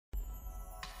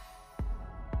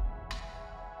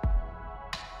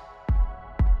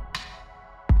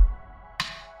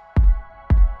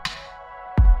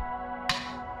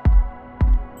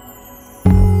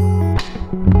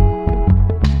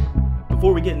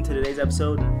into today's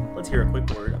episode, let's hear a quick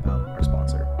word about our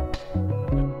sponsor.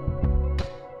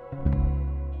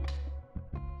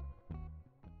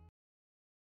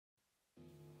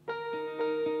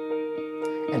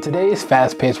 In today's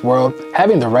fast-paced world,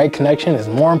 having the right connection is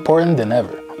more important than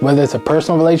ever. Whether it's a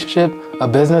personal relationship, a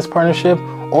business partnership,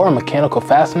 or a mechanical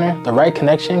fastener, the right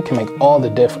connection can make all the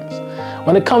difference.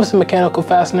 When it comes to mechanical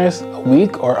fasteners, a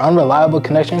weak or unreliable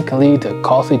connection can lead to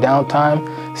costly downtime,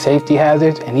 safety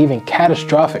hazards, and even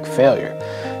catastrophic failure.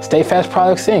 Stay Fast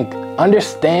Products Inc.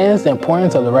 understands the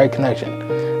importance of the right connection.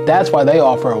 That's why they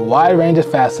offer a wide range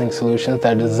of fastening solutions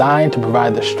that are designed to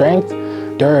provide the strength,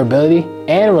 durability,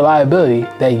 and reliability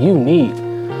that you need.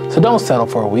 So don't settle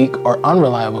for a weak or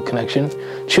unreliable connection.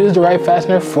 Choose the right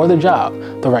fastener for the job,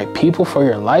 the right people for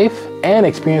your life, and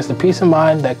experience the peace of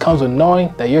mind that comes with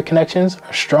knowing that your connections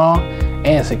are strong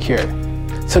and secure.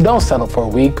 So don't settle for a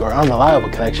weak or unreliable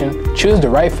connection. Choose the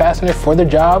right fastener for the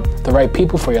job, the right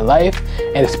people for your life,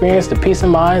 and experience the peace of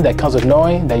mind that comes with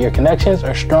knowing that your connections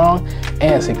are strong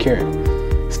and secure.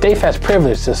 Stay Fast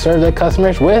privileged to serve their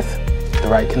customers with the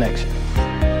right connection.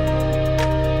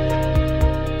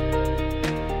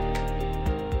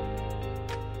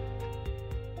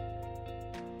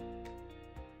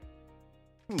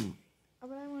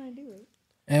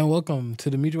 And welcome to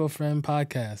the Mutual Friend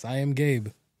Podcast. I am Gabe.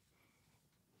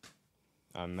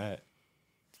 I'm Matt.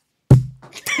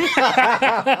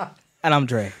 And I'm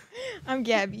Dre. I'm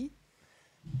Gabby.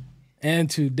 And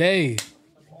today...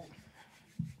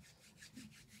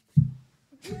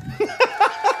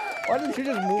 Why didn't you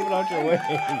just move it out your way?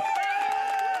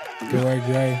 Good work,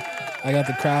 Dre. I got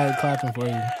the crowd clapping for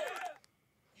you.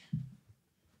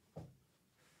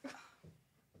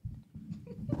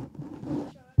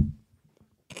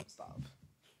 Stop.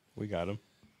 We got him.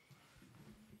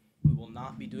 We will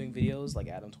not be doing videos like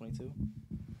Adam 22.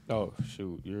 Oh,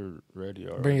 shoot. You're ready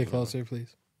already. Bring it closer,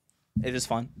 please. It is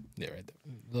fun. Yeah, right there. A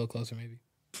little closer, maybe.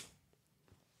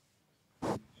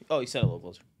 Oh, you said a little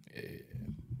closer. Yeah.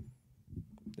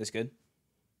 This good?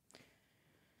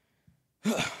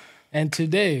 And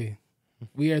today,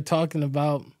 we are talking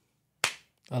about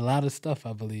a lot of stuff,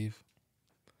 I believe.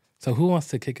 So who wants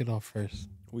to kick it off first?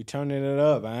 We turning it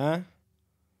up, huh?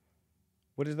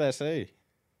 What does that say?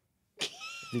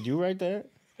 Did you write that?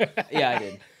 Yeah, I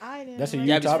did. I didn't. That's a write you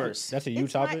Gabby's topic. first. That's a you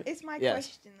topic. It's my Yes.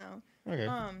 question though. Okay.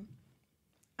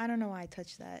 I don't know why I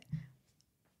touched that.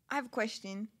 I have a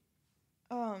question.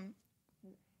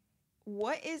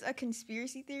 What is a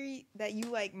conspiracy theory that you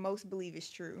like most believe is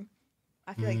true?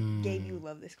 I feel like Gabe, you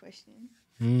love this question.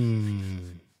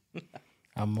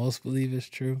 I most believe it's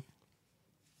true.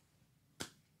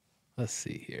 Let's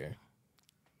see here.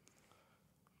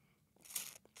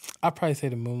 I'd probably say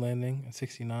the moon landing in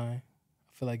 '69. I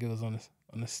feel like it was on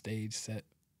a stage set.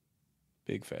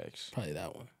 Big facts. Probably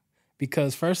that one.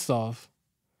 Because first off,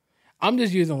 I'm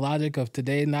just using logic of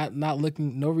today, not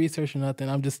looking, no research or nothing.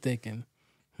 I'm just thinking,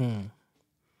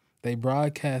 they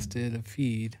broadcasted a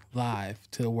feed live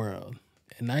to the world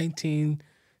in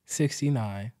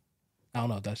 1969. I don't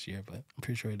know if that's the year, but I'm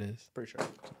pretty sure it is. Pretty sure.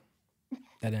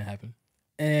 That didn't happen.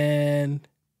 And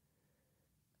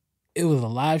it was a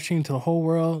live stream to the whole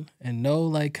world and no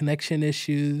like connection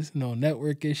issues, no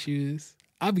network issues.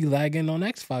 I'll be lagging on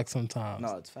Xbox sometimes.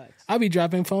 No, it's facts. I'll be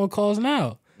dropping phone calls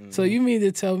now. So you mean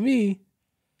to tell me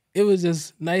it was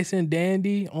just nice and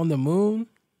dandy on the moon?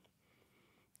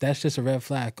 That's just a red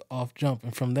flag off jump.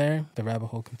 And from there, the rabbit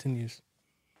hole continues.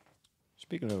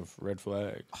 Speaking of red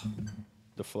flag,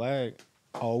 the flag.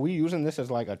 Oh, are we using this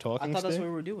as like a talking I thought that's stick? what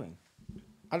we were doing.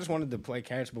 I just wanted to play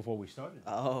catch before we started.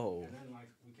 Oh.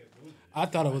 I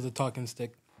thought it was a talking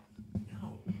stick.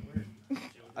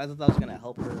 I thought that was going to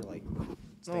help her, like,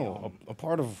 stay on. No, a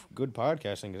part of good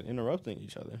podcasting is interrupting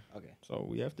each other. Okay. So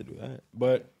we have to do that.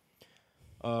 But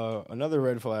another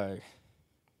red flag.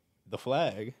 The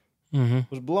flag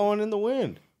was blowing in the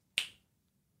wind.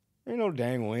 Ain't no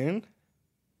dang wind.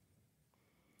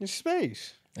 It's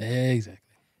space. Exactly.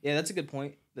 Yeah, that's a good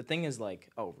point. The thing is, like,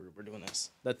 oh, we're doing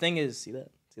this. The thing is, see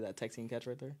that texting catch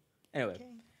right there? Anyway,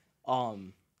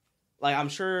 like, I'm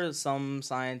sure some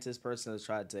scientist person has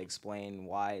tried to explain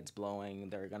why it's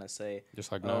blowing. They're gonna say,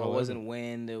 Just like oh, it wasn't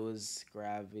wind, it was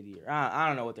gravity, or I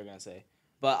don't know what they're gonna say.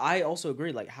 But I also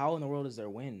agree, like, how in the world is there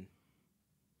wind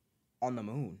on the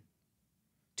moon?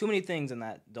 Too many things in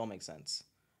that don't make sense.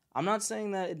 I'm not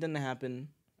saying that it didn't happen.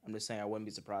 I'm just saying I wouldn't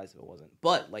be surprised if it wasn't.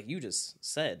 But, like you just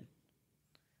said,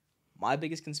 my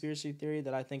biggest conspiracy theory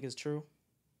that I think is true,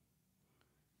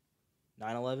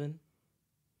 9/11,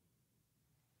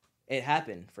 it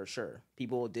happened for sure.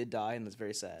 People did die, and it's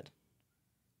very sad.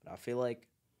 But I feel like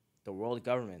the world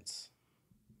governments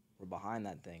were behind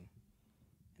that thing,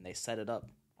 and they set it up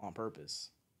on purpose.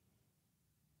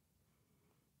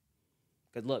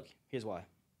 Because look, here's why.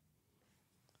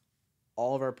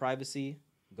 All of our privacy,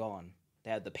 gone.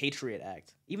 They had the Patriot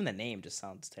Act. Even the name just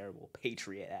sounds terrible.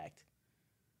 Patriot Act.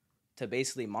 To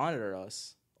basically monitor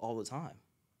us all the time.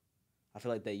 I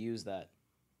feel like they used that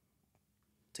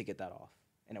to get that off.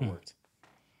 And it worked.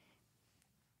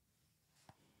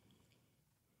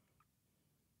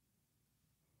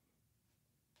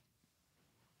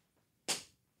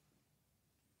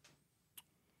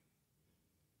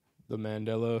 The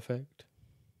Mandela effect.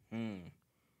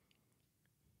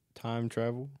 Time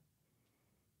travel.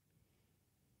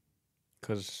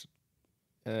 Because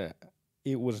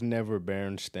it was never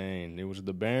Berenstain. It was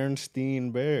the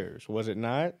Berenstain Bears, was it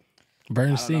not?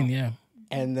 Bernstein, yeah.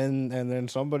 And then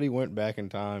somebody went back in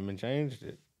time and changed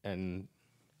it.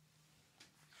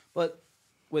 But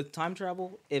with time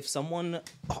travel, if someone...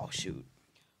 Oh, shoot.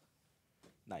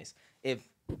 Nice. If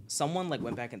someone like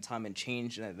went back in time and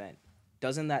changed an event,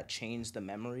 doesn't that change the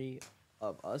memory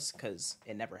of us? Because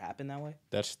it never happened that way?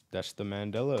 That's the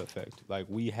Mandela effect. Like,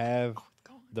 we have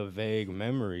the vague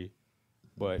memory,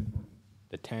 but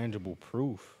the tangible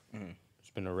proof has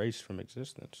been erased from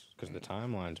existence because the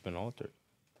timeline's been altered.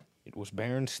 It was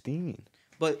Berenstain.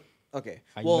 But, okay.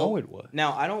 I know it was.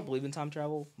 Now, I don't believe in time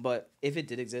travel, but if it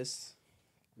did exist,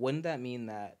 wouldn't that mean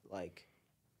that, like,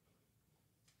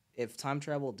 if time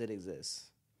travel did exist,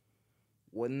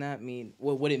 wouldn't that mean...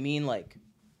 Would it mean, like,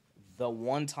 the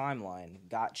one timeline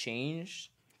got changed?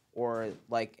 Or,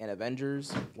 like, in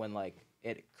Avengers, when, like,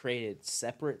 it created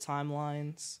separate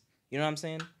timelines? You know what I'm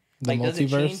saying? The Like, does it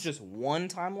multiverse? change just one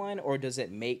timeline, or does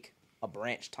it make a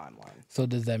branch timeline? So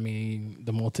does that mean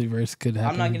the multiverse could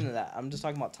happen? I'm not getting into that. I'm just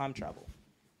talking about time travel.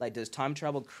 Like, does time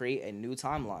travel create a new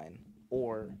timeline,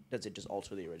 or does it just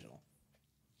alter the original?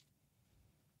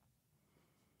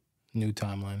 New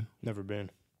timeline. Never been.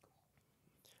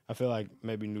 I feel like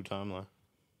maybe new timeline.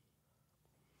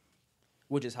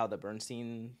 Which is how the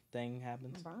Bernstein thing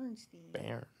happens. Bernstein.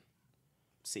 Baron.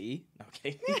 See?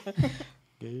 Okay.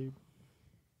 Gabe.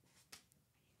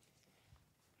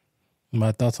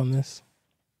 My thoughts on this?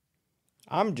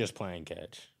 I'm just playing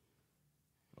catch.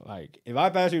 Like, if I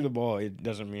pass you the ball, it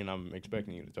doesn't mean I'm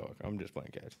expecting you to talk. I'm just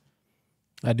playing catch.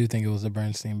 I do think it was the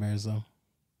Bernstein Bears, though.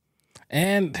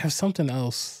 And there's something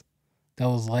else that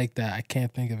was like that. I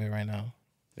can't think of it right now.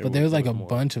 But there was like a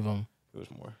bunch of them. It was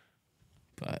more.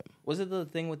 But Was it the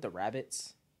thing with the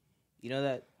rabbits? You know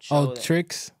that oh, that,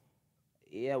 tricks?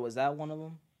 Yeah, was that one of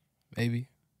them? Maybe.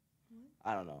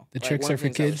 I don't know. The Like, tricks one are of the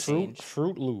for things that kids? was changed-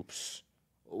 Fruit Loops.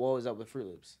 What was up with Fruit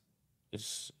Loops?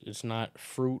 It's not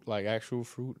fruit like actual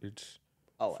fruit. It's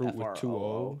Oh, fruit with two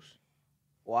FROO. O's.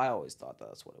 Well, I always thought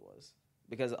that's what it was.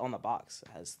 Because on the box, it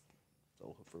has the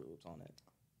Fruit Loops on it.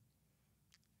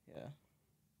 Yeah.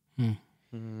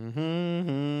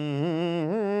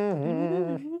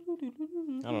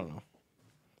 I don't know.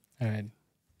 All right.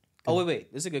 Oh,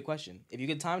 wait. This is a good question. If you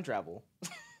could time travel...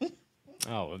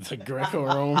 Oh, the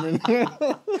Greco-Roman.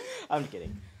 I'm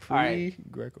kidding. All right.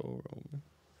 Greco-Roman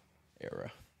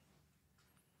era.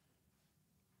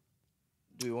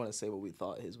 Do we want to say what we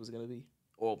thought his was going to be?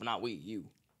 Or not we, you.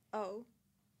 Oh.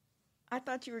 I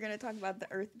thought you were going to talk about the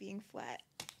earth being flat.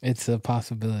 It's a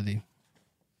possibility.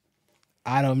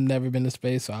 I've never been to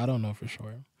space, so I don't know for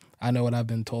sure. I know what I've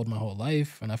been told my whole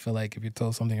life, and I feel like if you're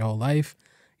told something your whole life,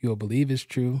 you'll believe it's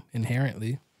true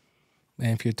inherently.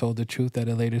 And if you're told the truth at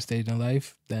a later stage in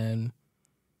life, then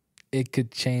it could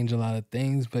change a lot of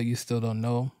things, but you still don't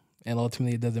know. And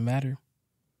ultimately, it doesn't matter.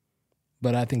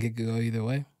 But I think it could go either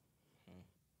way.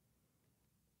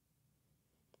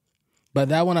 But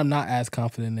that one I'm not as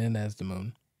confident in as the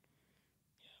moon.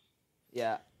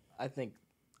 Yeah, I think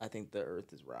the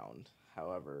Earth is round.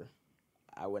 However,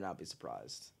 I would not be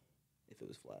surprised if it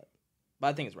was flat. But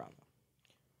I think it's round.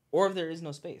 Or if there is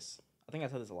no space. I think I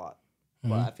said this a lot.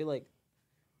 But I feel like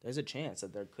there's a chance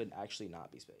that there could actually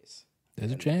not be space.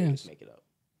 There's a And they chance. just make it up.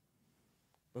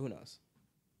 But who knows?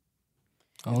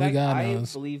 Only In fact, God I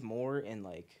knows. believe more in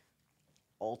like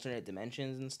alternate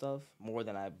dimensions and stuff more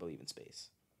than I believe in space.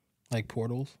 Like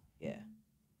portals? Yeah.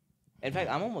 In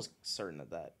fact, I'm almost certain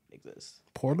that exists.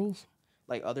 Portals?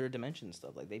 Like other dimension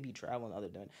stuff. Like they be traveling other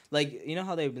dimensions. Like, you know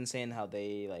how they've been saying how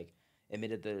they like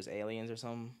admitted there's aliens or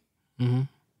something? Mm-hmm.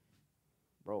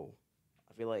 Bro,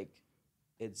 I feel like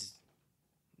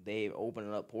they've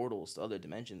opened up portals to other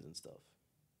dimensions and stuff.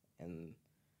 And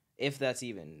if that's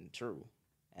even true,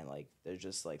 and like there's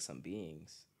just like some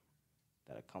beings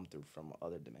that have come through from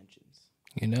other dimensions.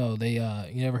 You know,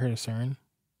 you ever heard of CERN?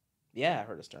 Yeah, I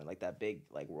heard of Stern, like that big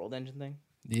like world engine thing.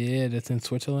 Yeah, that's in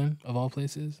Switzerland, of all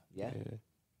places. Yeah.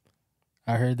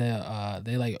 I heard that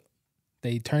they like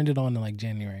They turned it on in like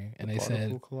January, and they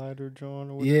said, collider,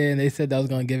 John. Or yeah, and they said that was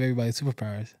gonna give everybody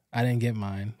superpowers. I didn't get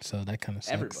mine, so that kind of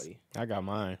sucks. Everybody. I got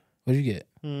mine. What'd you get?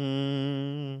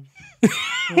 No,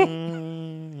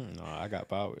 I got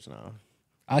powers now.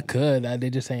 I could.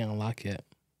 They just ain't unlocked yet.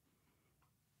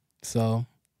 So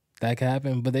that could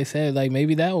happen. But they said like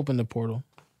maybe that opened the portal.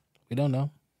 We don't know.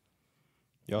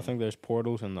 Y'all think there's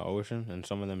portals in the ocean and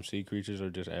some of them sea creatures are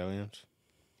just aliens?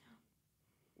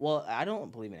 Well, I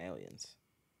don't believe in aliens.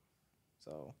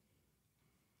 So,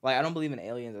 like, I don't believe in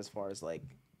aliens as far as, like,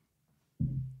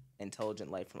 intelligent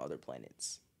life from other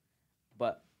planets.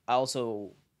 But I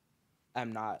also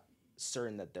am not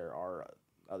certain that there are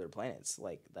other planets,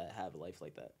 like, that have life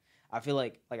like that. I feel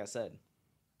like I said,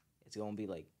 it's going to be,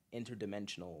 like,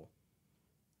 interdimensional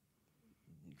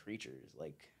creatures,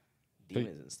 like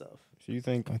demons and stuff. So you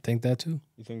think... I think that, too.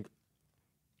 You think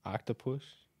octopus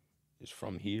is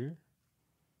from here?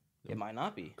 It might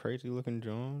not be. Crazy looking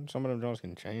John. Some of them Johns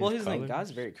can change. Well, here's the colors. thing.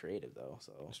 God's very creative, though.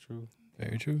 So that's true.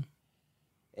 Very true.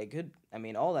 It could. I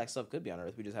mean, all that stuff could be on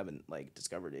Earth. We just haven't like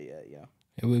discovered it yet. You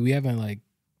know. We haven't like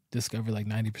discovered like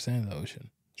 90% of the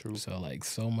ocean. True. So like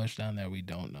so much down there we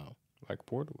don't know. Like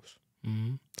portals.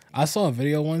 Mm-hmm. I saw a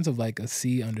video once of like a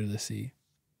sea under the sea.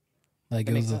 Like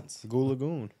That it makes was sense. Goo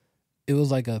Lagoon. It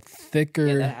was like a thicker.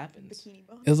 Yeah, that happens. Bikini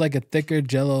Bottom. It was like a thicker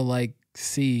Jello like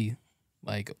sea,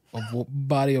 like a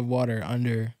body of water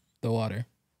under the water.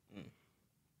 Mm.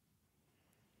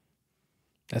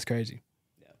 That's crazy.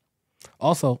 Yeah.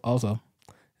 Also,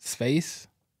 space.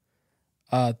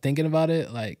 Thinking about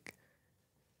it, like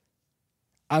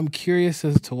I'm curious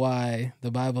as to why the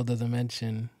Bible doesn't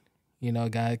mention,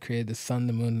 God created the sun,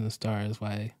 the moon, and the stars.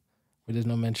 Why there's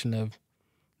no mention of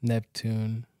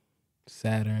Neptune,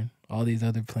 Saturn, all these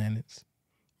other planets,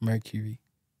 Mercury.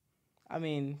 I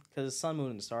mean, because the sun,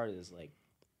 moon, and the stars is like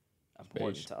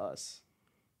important Space. to us,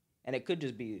 and it could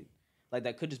just be like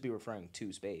that. Could just be referring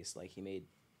to space. Like he made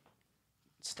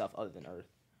stuff other than Earth,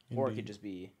 or it could just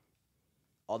be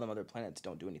all them other planets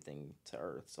don't do anything to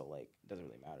Earth, so like it doesn't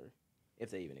really matter if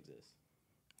they even exist.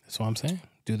 That's what I'm saying.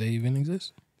 Do they even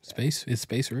exist? Space? Is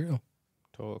space real?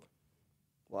 Talk.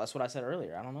 Well, that's what I said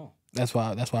earlier. I don't know, That's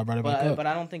why I brought it back up. but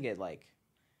I don't think it like.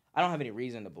 I don't have any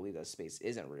reason to believe that space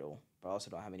isn't real, but I also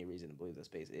don't have any reason to believe that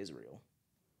space is real.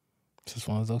 It's just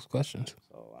one of those questions.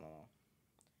 So I don't know.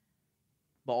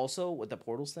 But also with the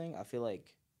portals thing, I feel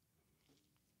like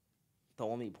the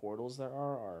only portals there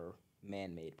are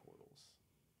man-made portals,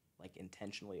 like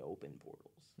intentionally open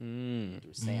portals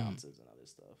through seances and other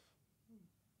stuff.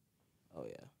 Oh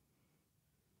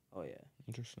yeah,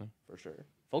 Interesting. for sure.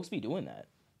 Folks be doing that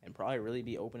and probably really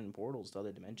be opening portals to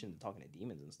other dimensions, and talking to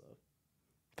demons and stuff.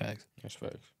 Facts. That's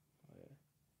facts. Oh yeah.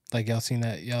 Like y'all seen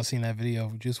that video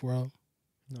of Juice WRLD?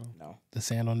 No. The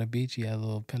sand on the beach. He had a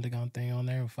little pentagon thing on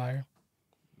there with fire.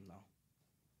 No.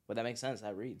 But that makes sense.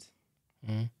 That reads.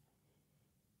 Mm-hmm.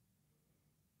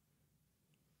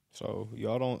 So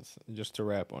y'all don't, just to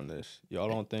wrap on this, y'all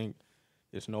don't think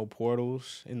there's no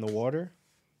portals in the water?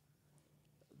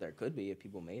 There could be if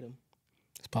people made them.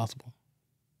 It's possible.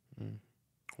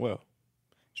 Well,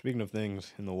 speaking of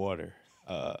things in the water,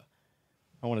 I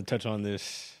want to touch on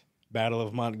this Battle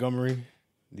of Montgomery,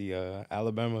 the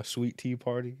Alabama sweet tea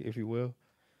party, if you will.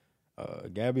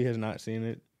 Gabby has not seen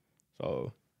it,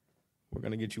 so we're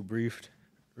going to get you briefed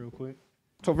real quick.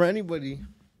 So for anybody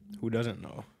who doesn't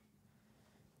know,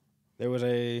 there was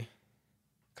a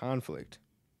conflict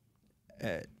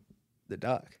at the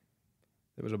dock.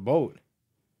 There was a boat,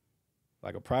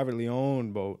 like a privately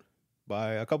owned boat,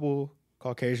 by a couple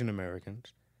Caucasian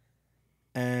Americans,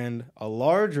 and a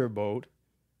larger boat,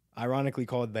 ironically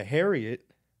called the Harriet,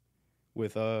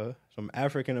 with some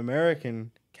African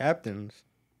American captains,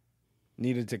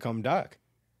 needed to come dock,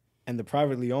 and the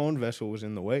privately owned vessel was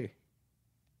in the way,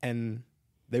 and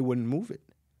they wouldn't move it,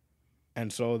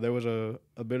 and so there was a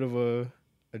bit of a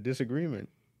disagreement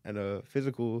and a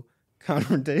physical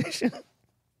confrontation,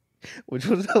 which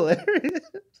was hilarious.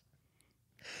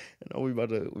 And we about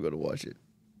to watch it.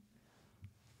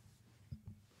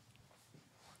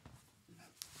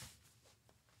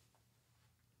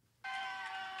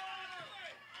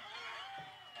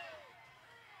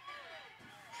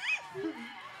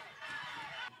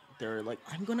 They're like,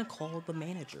 I'm gonna call the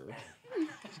manager.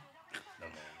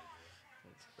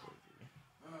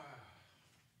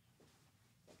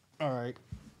 All right.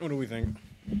 What do we think?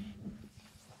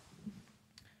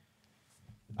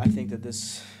 I think that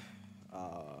this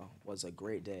was a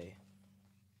great day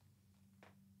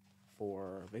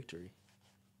for victory.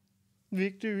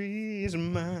 Victory is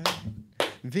mine.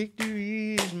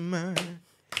 Victory is mine.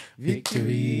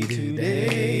 Victory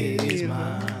today is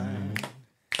mine.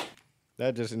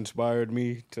 that just inspired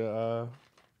me to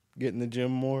get in the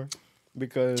gym more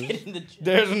because Get in the gym.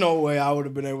 there's no way I would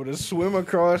have been able to swim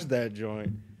across that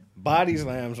joint, body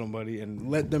slam somebody, and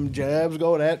let them jabs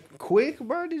go that quick,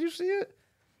 bro. Did you see it?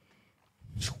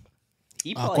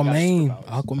 He probably got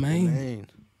superpowers. Aquaman.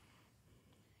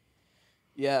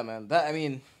 Yeah, man.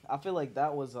 I feel like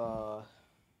that was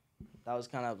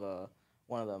kind of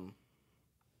one of them.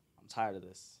 I'm tired of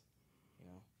this.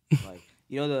 Like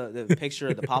the picture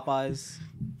of the Popeyes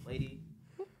lady.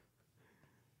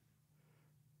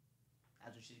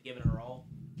 After she's giving her all.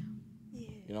 Yeah.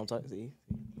 You know what I'm talking?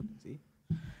 See.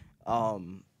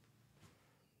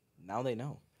 Now they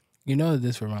know. You know what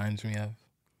this reminds me of?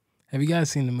 Have you guys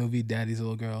seen the movie Daddy's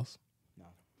Little Girls? No.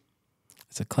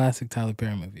 It's a classic Tyler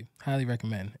Perry movie. Highly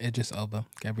recommend. Idris Elba,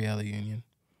 Gabriella Union.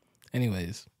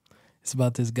 Anyways, it's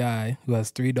about this guy who has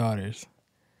 3 daughters,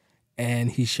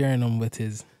 and he's sharing them with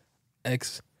his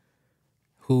ex,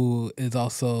 who is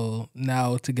also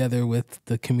now together with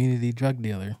the community drug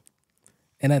dealer.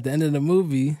 And at the end of the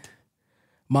movie,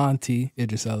 Monty,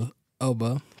 Idris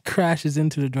Elba, crashes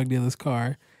into the drug dealer's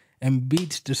car and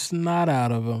beats the snot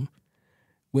out of him,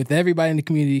 with everybody in the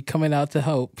community coming out to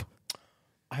help.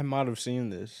 I might have seen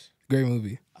this. Great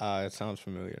movie. It sounds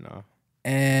familiar now.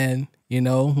 And,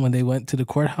 when they went to the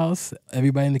courthouse,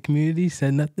 everybody in the community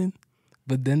said nothing,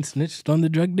 but then snitched on the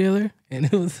drug dealer. And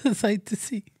it was a sight to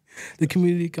see the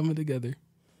community coming together.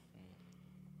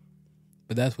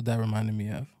 But that's what that reminded me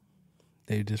of.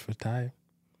 They just were tired.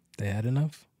 They had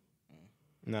enough.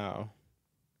 Now,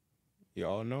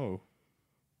 y'all know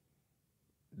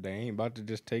they ain't about to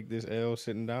just take this L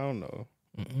sitting down, though.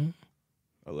 Mm-mm.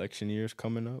 Election year's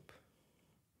coming up.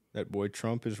 That boy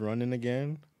Trump is running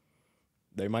again.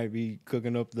 They might be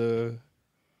cooking up the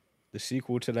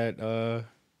sequel to that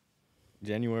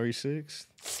January 6th.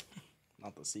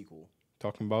 Not the sequel.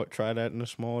 Talking about try that in a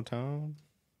small town.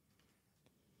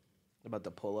 They're about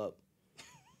to pull up.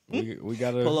 We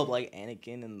gotta pull up like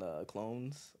Anakin and the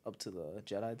clones up to the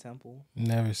Jedi Temple.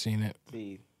 Never seen it.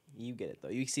 See, you get it though.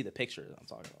 You see the picture I'm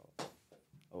talking about.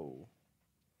 Oh.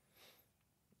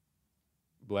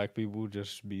 Black people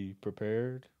just be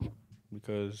prepared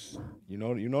because you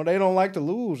know they don't like to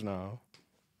lose now.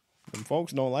 Them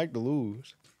folks don't like to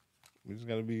lose. We just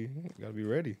gotta be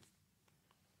ready.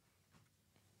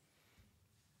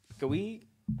 Could we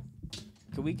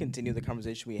continue the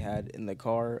conversation we had in the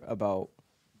car about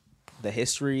the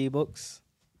history books,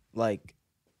 like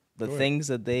the things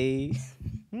that they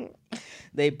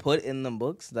put in the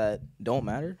books that don't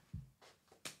matter?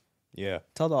 Yeah.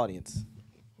 Tell the audience.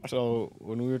 So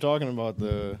when we were talking about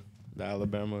the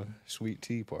Alabama sweet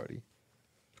tea party,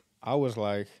 I was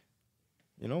like,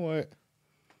 you know what?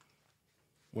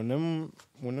 When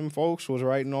them folks was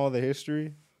writing all the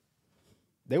history,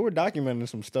 they were documenting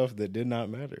some stuff that did not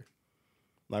matter.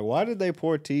 Like, why did they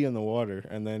pour tea in the water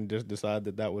and then just decide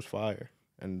that was fire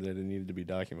and that it needed to be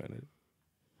documented?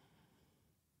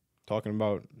 Talking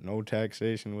about no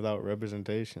taxation without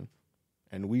representation.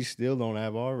 And we still don't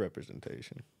have our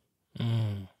representation.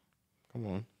 Come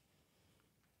on.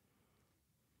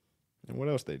 And what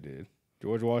else they did?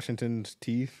 George Washington's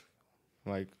teeth.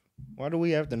 Like, why do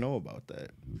we have to know about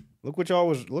that? Look what y'all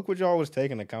was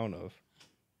taking account of.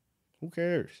 Who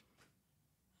cares?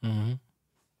 Mm-hmm.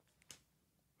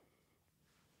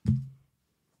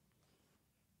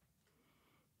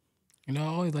 I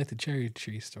always like the cherry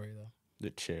tree story, though.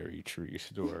 The cherry tree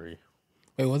story.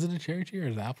 Wait, was it the cherry tree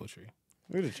or the apple tree?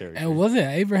 It was a cherry tree. And was it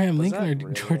Abraham Was Lincoln or that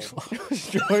real? George Floyd? It was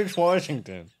George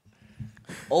Washington.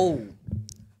 Oh,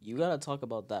 you gotta talk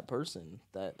about that person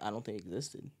that I don't think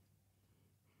existed.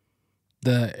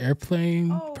 The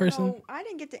airplane Oh, person? no, I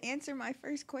didn't get to answer my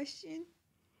first question.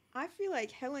 I feel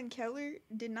like Helen Keller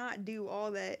did not do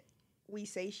all that we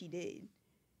say she did.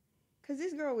 Because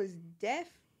this girl was deaf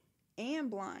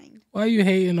and blind. Why are you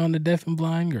hating on the deaf and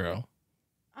blind girl?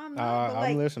 I'm not, but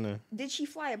I'm listening. did she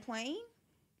fly a plane?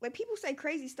 Like, people say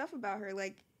crazy stuff about her.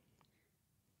 Like,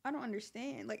 I don't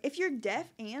understand. Like, if you're deaf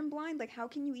and blind, like, how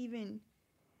can you even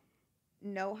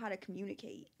know how to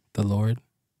communicate? The Lord.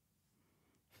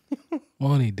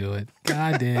 Won't he do it?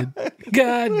 God did.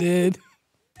 God did.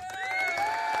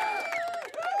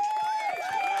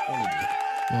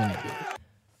 Won't he do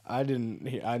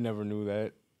it? I never knew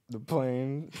that. The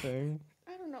plane thing.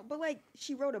 I don't know. But, like,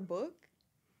 she wrote a book?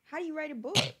 How do you write a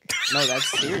book? No,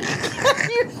 that's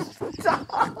serious.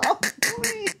 Stop,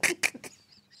 please.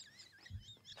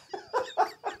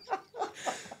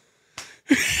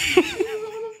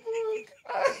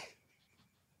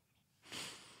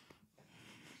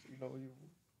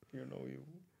 You know you.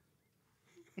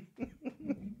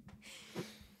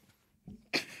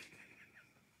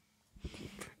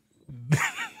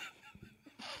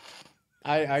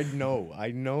 I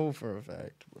know for a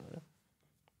fact,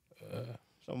 bro.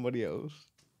 Somebody else.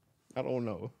 I don't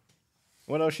know.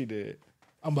 What else she did?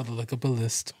 I'm about to look up a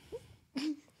list.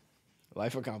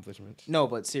 Life accomplishments. No,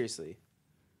 but seriously,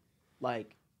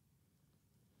 like,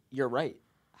 you're right.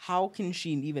 How can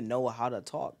she even know how to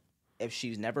talk if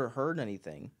she's never heard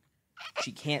anything?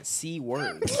 She can't see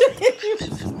words. What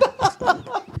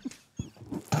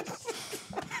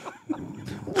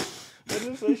did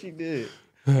it say she did?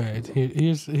 All right,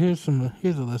 here's a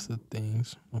list of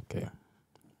things. Okay.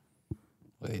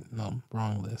 Wait, no,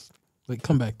 wrong list. Wait,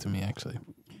 come back to me actually.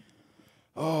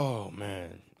 Oh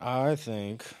man, I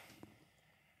think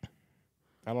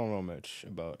I don't know much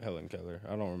about Helen Keller.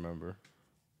 I don't remember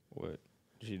what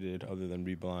she did other than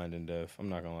be blind and deaf. I'm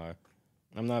not gonna lie.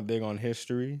 I'm not big on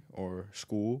history or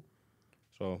school,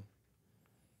 so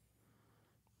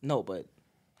No, but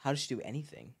how does she do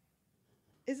anything?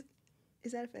 Is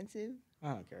that offensive? I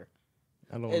don't care.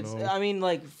 I don't know. I mean,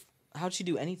 like, how'd she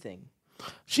do anything?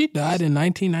 She died in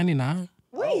 1999.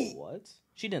 Wait. Oh, what?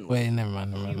 She didn't live. Wait, never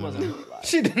mind. She wasn't really alive.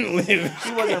 She didn't live.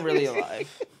 She wasn't really alive.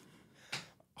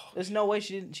 There's no way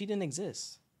she didn't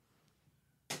exist.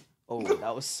 Oh,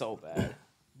 that was so bad.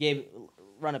 Gabe,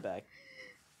 run it back.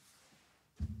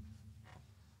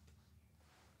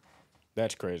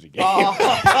 That's crazy. Oh.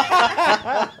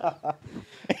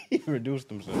 He reduced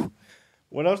himself.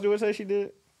 What else do it say she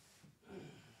did?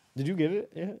 Did you get it?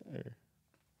 Yeah.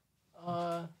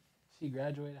 She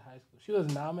graduated high school. She was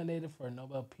nominated for a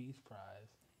Nobel Peace Prize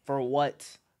For what?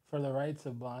 for the rights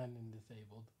of blind and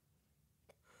disabled.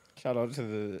 Shout out to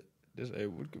the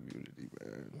disabled community,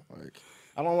 man. Like,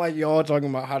 I don't like y'all talking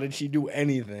about how did she do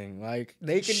anything. Like,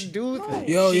 they can do things.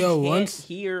 She Yo, can't once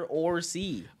hear or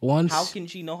see. Once- How can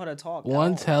she know how to talk? at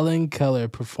Once all? Helen Keller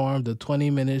performed a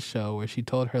 20-minute show where she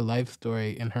told her life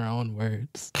story in her own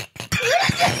words.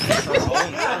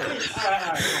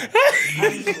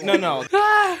 No.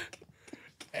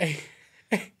 Hey,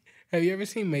 have you ever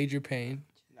seen Major Payne?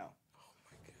 No.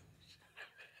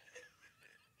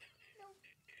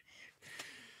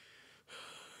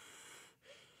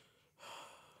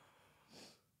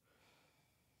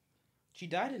 She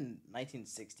died in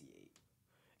 1968.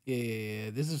 Yeah.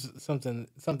 This is something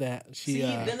she. See,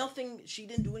 then nothing. She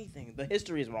didn't do anything. The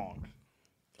history is wrong.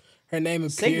 Her name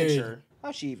appeared Signature.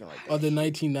 How's she even write that? on the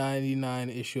 1999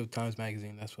 issue of Times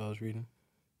Magazine. That's what I was reading.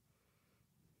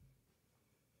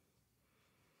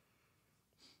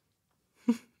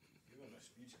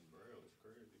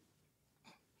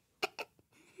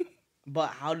 But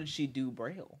how did she do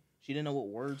Braille? She didn't know what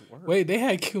words were. Wait, they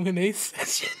had Q&A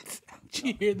sessions. Did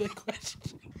you hear the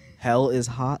question? Hell is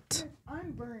hot.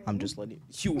 I'm burned. I'm just letting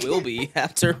you. You will be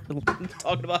after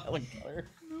talking about Helen Keller.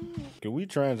 Can we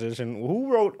transition?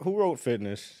 Who wrote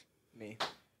fitness? Me.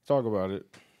 Talk about it.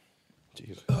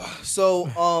 Jesus. So,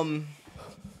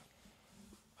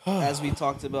 as we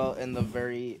talked about in the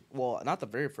not the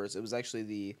very first, it was actually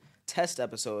the test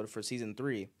episode for season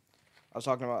 3. I was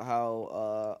talking about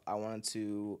how I wanted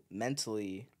to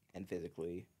mentally and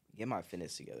physically get my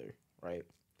fitness together, right?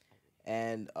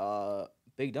 And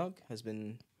Big Dunk has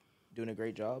been doing a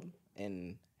great job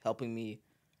in helping me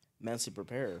mentally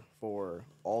prepare for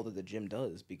all that the gym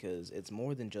does, because it's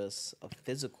more than just a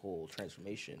physical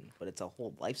transformation, but it's a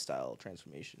whole lifestyle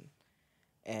transformation.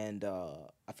 And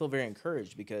I feel very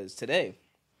encouraged because today,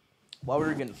 while we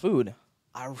were getting food,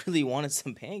 I really wanted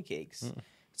some pancakes,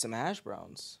 some hash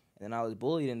browns. And then I was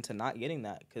bullied into not getting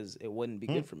that because it wouldn't be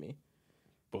good for me.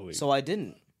 Bullied. So I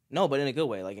didn't. No, but in a good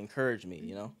way, like encouraged me,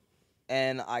 you know?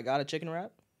 And I got a chicken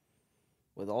wrap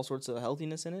with all sorts of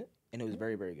healthiness in it, and it was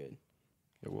very, very good.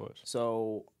 It was.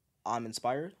 So I'm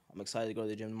inspired. I'm excited to go to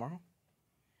the gym tomorrow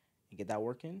and get that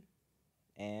work in.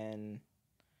 And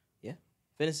yeah,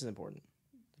 fitness is important.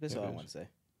 That's all I want to say.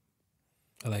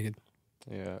 I like it.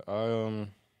 Yeah.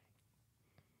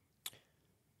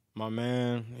 My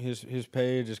man, his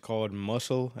page is called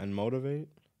Muscle and Motivate,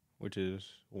 which is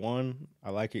one, I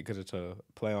like it because it's a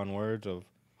play on words of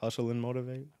hustle and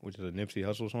motivate, which is a Nipsey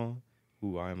Hussle song,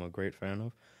 who I am a great fan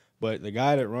of. But the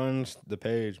guy that runs the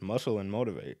page, Muscle and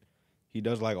Motivate, he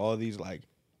does like all these like,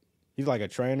 he's like a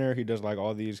trainer. He does like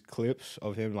all these clips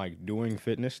of him like doing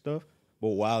fitness stuff. But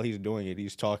while he's doing it,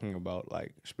 he's talking about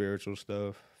like spiritual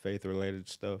stuff, faith related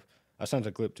stuff. I sent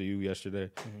a clip to you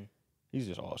yesterday. Mm-hmm. He's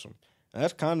just awesome. And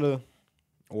that's kind of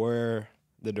where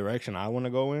the direction I want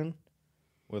to go in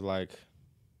with like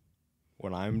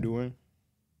what I'm doing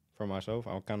for myself.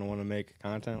 I kind of want to make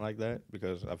content like that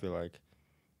because I feel like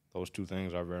those two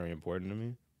things are very important to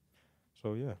me.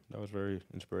 So yeah, that was very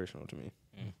inspirational to me.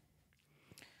 Mm.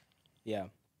 Yeah.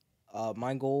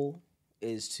 My goal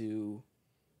is to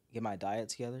get my diet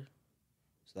together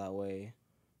So that way,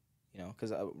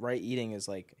 because right eating is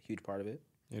like a huge part of it.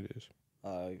 It is.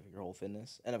 Your whole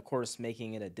fitness, and of course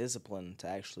making it a discipline to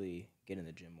actually get in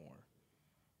the gym more.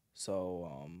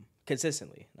 So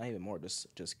consistently, not even more,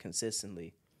 just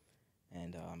consistently,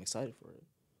 and I'm excited for it.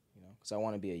 Because I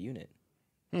want to be a unit.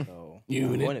 So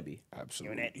Unit. I'm going to be.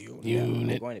 Absolutely. Yeah,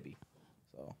 I'm going to be.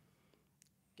 So,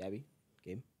 Gabby,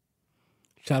 Gabe.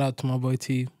 Shout out to my boy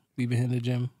T. We been hitting the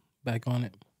gym, back on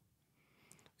it.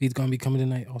 He's gonna be coming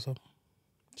tonight also.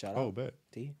 Shout Oh, out, bet.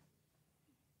 T.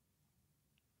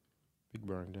 Big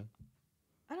Burlington.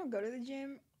 I don't go to the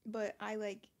gym, but I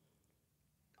like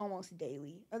almost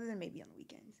daily, other than maybe on the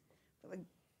weekends. But like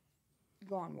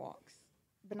go on walks,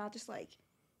 but not just like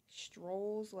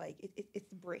strolls. Like it's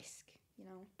brisk,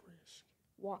 Brisk.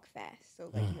 walk fast.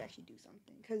 So like you actually do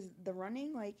something. Because the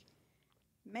running, like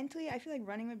mentally, I feel like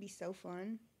running would be so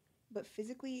fun, but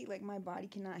physically, like my body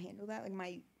cannot handle that. Like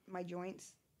my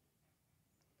joints,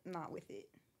 not with it.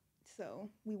 So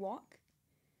we walk,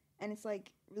 and it's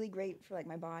like really great for like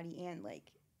my body, and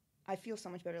like I feel so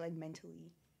much better like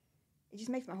mentally. It just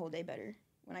makes my whole day better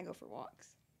when I go for walks.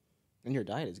 And your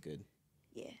diet is good.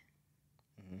 Yeah.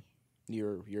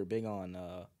 You're big on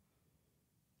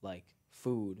like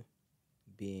food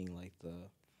being like the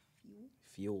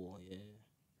fuel. Yeah,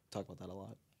 talk about that a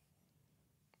lot.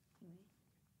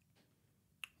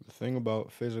 The thing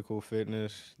about physical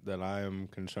fitness that I am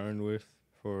concerned with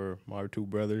for my two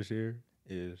brothers here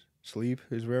is sleep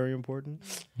is very important,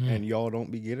 and y'all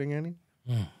don't be getting any.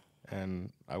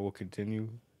 And I will continue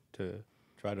to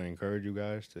try to encourage you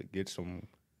guys to get some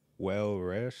well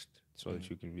rest so that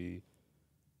you can be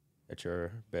at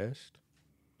your best,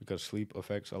 because sleep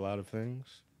affects a lot of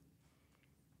things.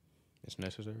 It's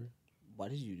necessary. Why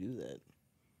did you do that?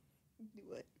 Do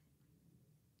what?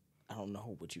 I don't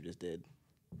know what you just did.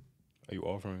 Are you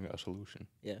offering a solution?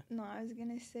 Yeah. No, I was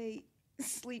gonna say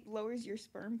sleep lowers your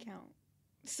sperm count.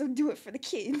 So do it for the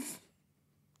kids.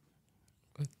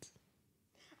 What?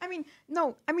 I mean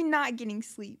not getting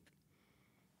sleep.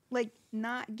 Like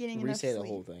not getting enough Re-say sleep. the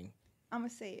whole thing. I'm gonna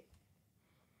say it.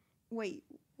 Wait,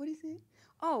 what is it?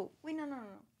 Oh, wait, no.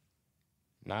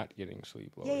 Not getting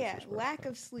sleep. lowers Yeah. your sperm Lack count.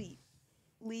 of sleep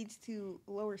leads to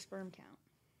lower sperm count.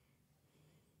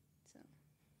 So,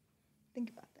 think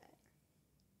about that.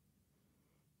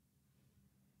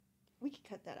 We could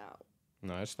cut that out.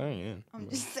 No, it's staying in. I'm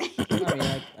but just saying.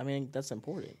 I mean that's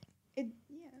important. Yeah,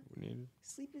 we need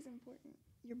sleep is important.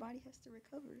 Your body has to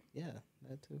recover. Yeah,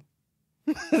 that too.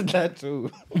 it. That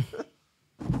too.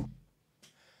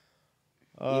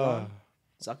 Elon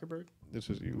Zuckerberg. This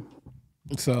is you.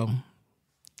 So,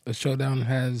 a showdown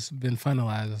has been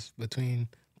finalized between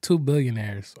two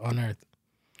billionaires on Earth.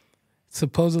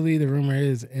 Supposedly, the rumor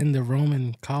is in the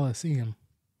Roman Colosseum.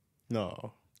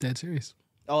 No. Dead serious.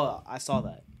 Oh, I saw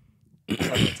that. I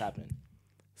saw what's happening.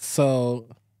 So,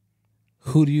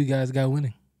 who do you guys got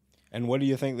winning? And what do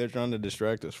you think they're trying to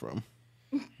distract us from?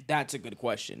 That's a good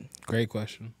question. Great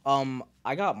question.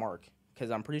 I got Mark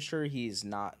because I'm pretty sure he's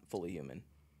not fully human.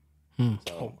 Hmm.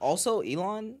 So, also,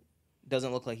 Elon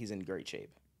doesn't look like he's in great shape.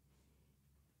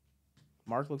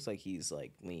 Mark looks like he's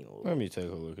like lean a little. Let me take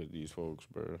a look at these folks,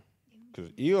 bro.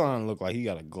 Because Elon looked like he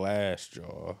got a glass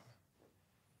jaw.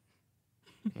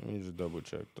 Let me just double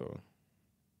check, though.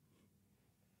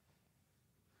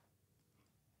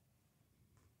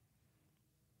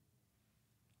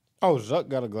 Oh, Zuck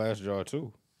got a glass jaw,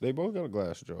 too. They both got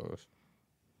glass jaws.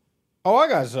 Oh, I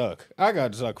got Zuck. I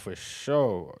got Zuck for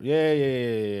sure.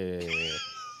 Yeah.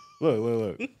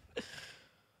 Look.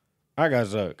 I got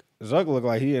Zuck. Zuck look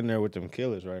like he in there with them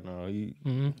killers right now.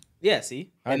 Yeah,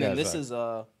 see? I And then got this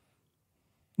Zuck.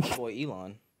 is boy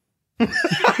Elon.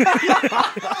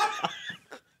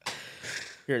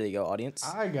 Here you go, audience.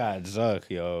 I got Zuck,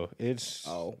 yo. It's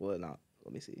Oh, well, not.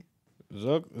 Let me see.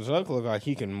 Zuck look like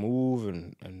he can move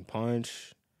and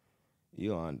punch.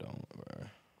 Elon don't, bro.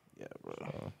 Yeah,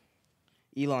 bro.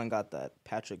 Elon got that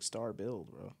Patrick Star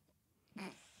build, bro.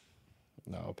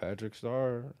 No, Patrick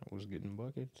Star was getting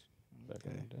buckets back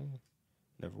in the day.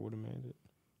 Never would have made it.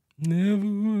 Never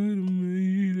would have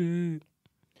made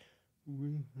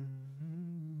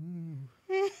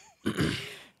it.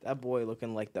 That boy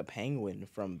looking like the penguin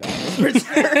from Batman Returns.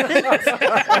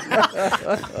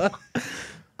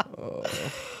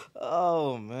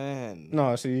 Oh, man.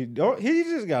 No, see, he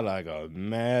just got like a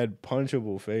mad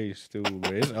punchable face too,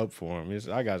 but it's up for him.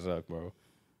 I got Zuck, bro.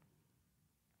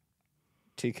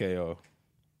 TKO.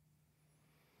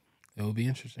 It will be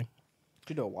interesting.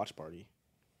 You do a watch party.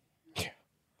 Yeah.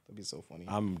 That'd be so funny.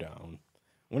 I'm down.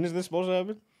 When is this supposed to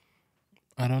happen?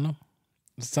 I don't know.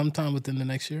 Sometime within the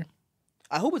next year.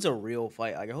 I hope it's a real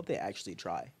fight. Like, I hope they actually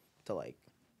try to, like,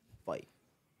 fight.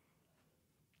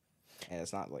 and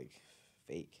it's not like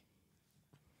fake.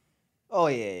 Oh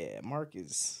yeah. Mark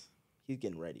he's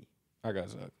getting ready. I got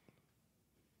that.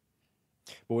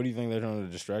 But what do you think they're trying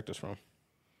to distract us from?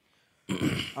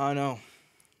 I don't know.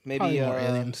 Maybe Probably more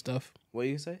alien stuff. What do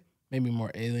you say? Maybe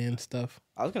more alien stuff.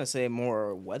 I was gonna say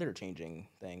more weather changing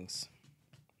things.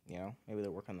 You know, maybe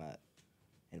they're working on that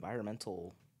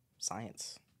environmental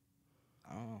science.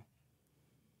 I don't know.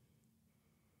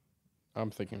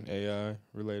 I'm thinking AI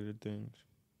related things.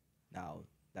 Now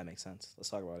that makes sense. Let's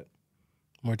talk about it.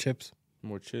 More chips.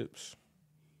 More chips.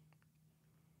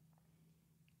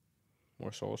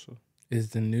 More salsa. Is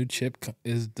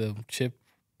the chip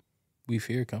we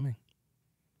fear coming?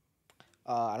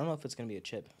 I don't know if it's gonna be a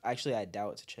chip. Actually, I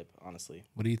doubt it's a chip. Honestly.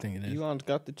 What do you think it is? Elon's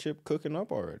got the chip cooking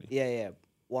up already. Yeah.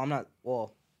 Well, I'm not.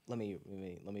 Well, let me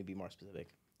be more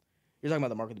specific. You're talking about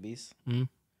the Mark of the Beast. Mm-hmm.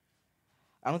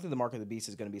 I don't think the Mark of the Beast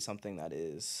is gonna be something that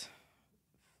is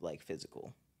like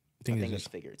physical. I think it's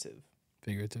figurative.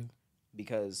 Figurative.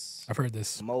 Because I've heard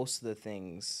this. Most of the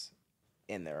things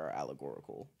in there are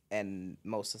allegorical, and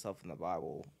most of the stuff in the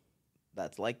Bible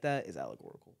that's like that is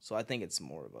allegorical. So I think it's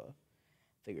more of a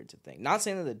figurative thing. Not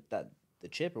saying that the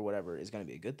chip or whatever is going to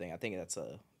be a good thing. I think that's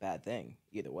a bad thing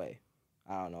either way.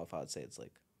 I don't know if I would say it's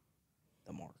like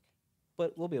the mark,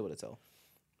 but we'll be able to tell.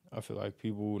 I feel like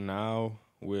people now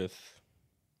with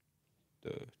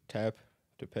the tap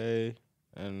to pay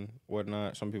and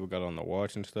whatnot, some people got on the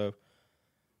watch and stuff.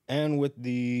 And with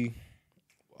the,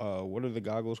 what are the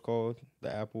goggles called?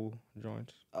 The Apple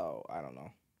joints? Oh, I don't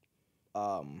know.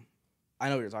 I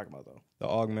know what you're talking about, though. The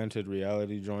augmented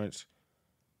reality joints.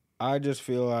 I just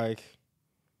feel like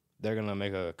they're going to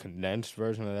make a condensed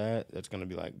version of that. That's going to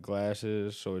be like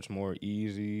glasses, so it's more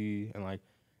easy. And like,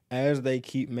 as they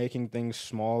keep making things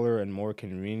smaller and more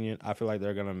convenient, I feel like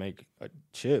they're going to make a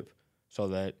chip so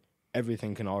that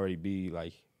everything can already be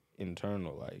like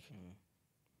internal. Like,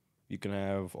 you can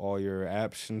have all your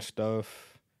apps and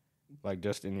stuff like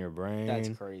just in your brain. That's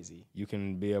crazy. You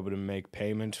can be able to make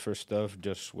payments for stuff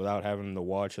just without having the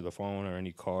watch or the phone or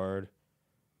any card,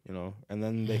 you know. And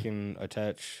then they can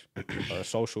attach a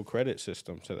social credit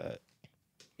system to that.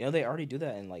 You know, they already do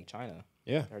that in like China.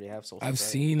 Yeah. They already have social I've credit.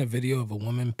 seen a video of a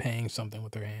woman paying something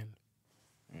with her hand.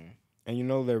 And you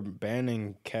know they're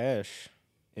banning cash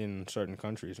in certain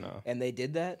countries now. And they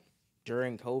did that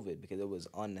during COVID because it was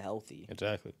unhealthy.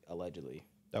 Exactly. Allegedly.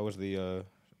 That was the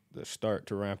start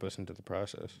to ramp us into the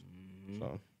process.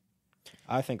 So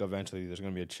I think eventually there's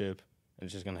going to be a chip and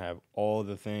it's just going to have all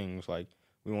the things. Like,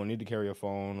 we won't need to carry a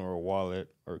phone or a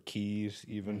wallet or keys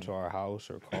even to our house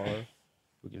or car.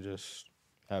 We can just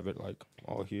have it like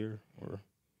all here or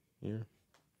here.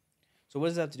 So what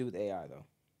does that have to do with AI, though?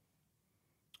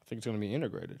 I think it's going to be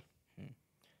integrated.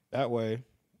 That way,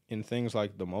 in things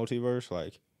like the multiverse,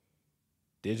 like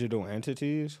digital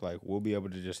entities, like we'll be able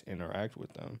to just interact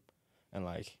with them. And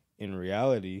like in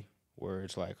reality, where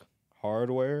it's like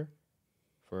hardware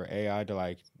for AI to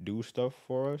like do stuff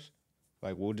for us,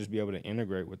 like we'll just be able to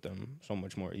integrate with them so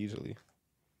much more easily.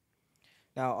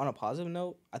 Now, on a positive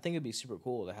note, I think it'd be super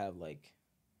cool to have like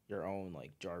your own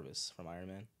like Jarvis from Iron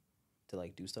Man to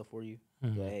like do stuff for you.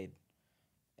 Like, hey,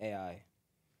 AI,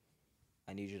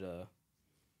 I need you to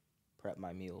prep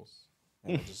my meals,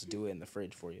 and I'll just do it in the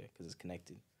fridge for you because it's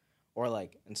connected. Or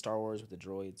like in Star Wars with the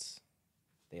droids,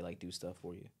 they like do stuff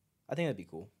for you. I think that'd be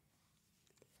cool.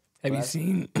 Have you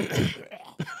seen?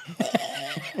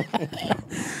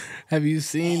 Have you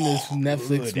seen this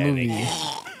Netflix movie?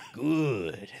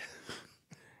 Good.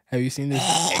 Have you seen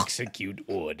this? Execute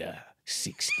Order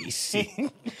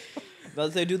 66.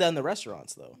 But they do that in the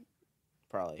restaurants though.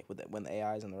 Probably when the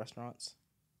AI is in the restaurants,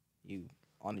 you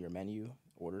on your menu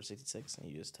order 66 and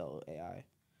you just tell AI.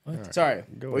 What? Sorry,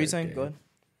 Go what are you ahead, saying? Dave. Go ahead.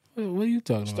 What are you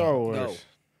talking Star about?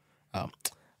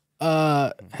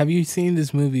 Wars. Have you seen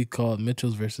this movie called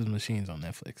Mitchells versus Machines on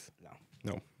Netflix?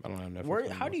 No, I don't have Netflix.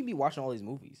 How do you be watching all these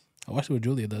movies? I watched it with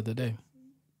Julia the other day.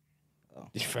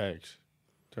 Facts.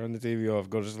 Turn the TV off.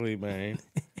 Go to sleep, man.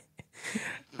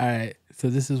 All right, so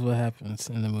this is what happens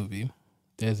in the movie.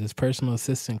 There's this personal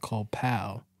assistant called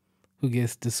Pal who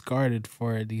gets discarded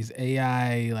for these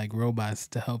AI like robots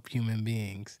to help human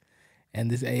beings. And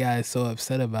this AI is so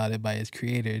upset about it by its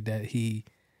creator that he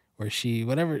or she,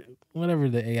 whatever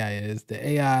the AI is,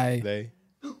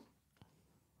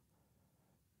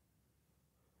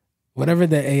 whatever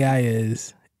the AI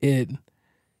is, it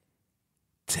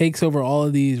takes over all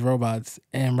of these robots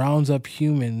and rounds up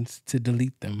humans to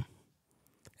delete them.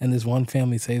 And this one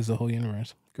family saves the whole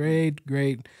universe. Great.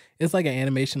 It's like an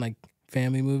animation, like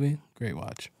family movie. Great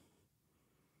watch.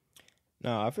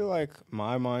 No, I feel like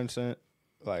my mindset,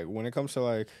 like when it comes to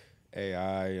like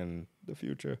AI and the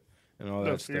future and all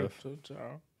that stuff.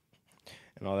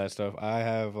 And all that stuff. I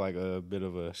have like a bit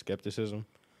of a skepticism.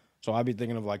 So I be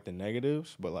thinking of like the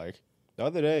negatives, but like the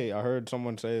other day I heard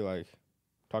someone say like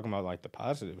talking about like the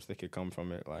positives that could come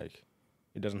from it. Like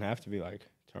it doesn't have to be like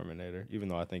Terminator, even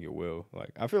though I think it will.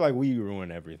 Like I feel like we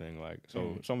ruin everything. Like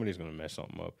so somebody's gonna mess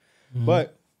something up.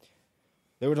 But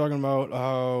they were talking about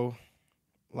how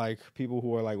like people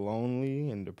who are like lonely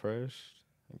and depressed,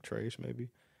 like Trace maybe,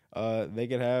 they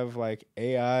could have like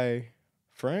AI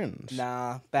friends.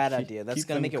 Nah, bad idea. That's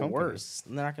gonna make it worse.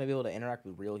 They're not gonna be able to interact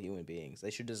with real human beings. They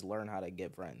should just learn how to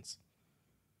get friends.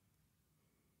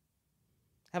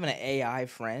 Having an AI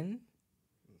friend?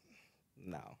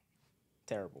 No.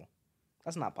 Terrible.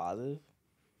 That's not positive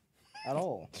at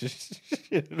all. Just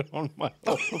shit on my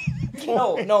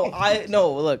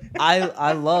Look,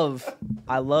 I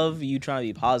love you trying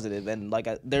to be positive, and like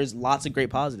there's lots of great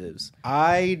positives.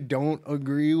 I don't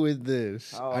agree with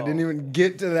this. I didn't even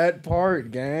get to that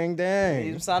part, gang.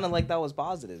 Dang. It sounded like that was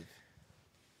positive.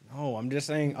 No, I'm just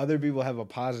saying other people have a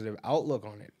positive outlook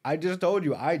on it. I just told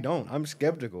you I don't. I'm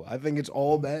skeptical. I think it's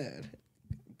all bad.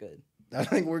 Good. I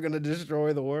think we're gonna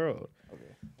destroy the world.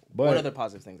 Okay. But what other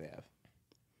positive things they have?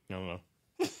 I don't know.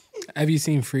 Have you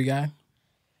seen Free Guy?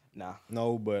 Nah.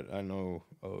 No, but I know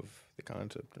of the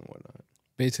concept and whatnot.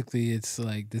 Basically, it's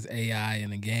like this AI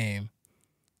in a game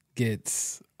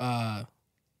gets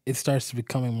it starts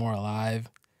becoming more alive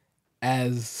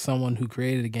as someone who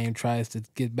created the game tries to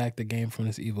get back the game from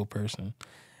this evil person.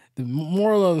 The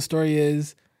moral of the story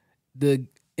is in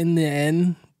the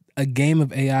end, a game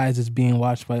of AIs is being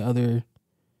watched by other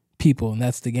people, and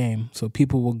that's the game. So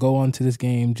people will go onto this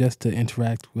game just to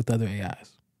interact with other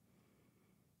AIs.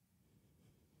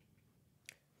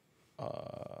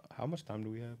 How much time do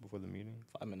we have before the meeting?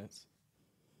 5 minutes.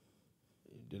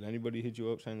 Did anybody hit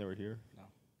you up saying they were here? No.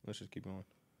 Let's just keep going.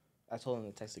 I told them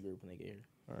to text the group when they get here.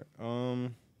 All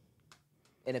right.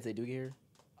 And if they do get here,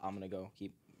 I'm gonna go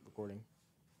keep recording.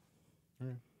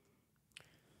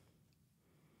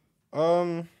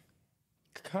 Kind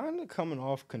of coming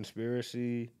off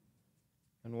conspiracy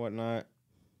and whatnot.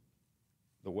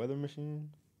 The weather machine,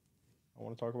 I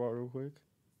want to talk about real quick.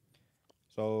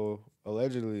 So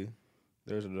allegedly,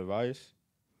 there's a device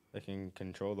that can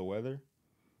control the weather,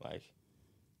 like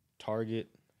target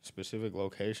specific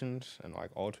locations and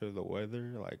like alter the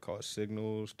weather, like cause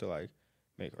signals to like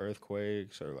make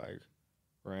earthquakes or like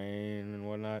rain and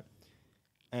whatnot.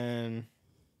 And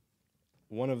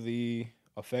one of the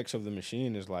effects of the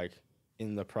machine is like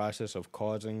in the process of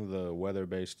causing the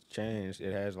weather-based change,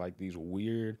 it has like these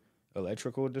weird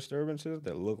electrical disturbances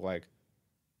that look like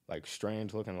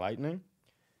strange looking lightning.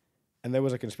 And there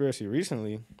was a conspiracy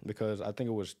recently because I think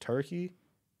it was Turkey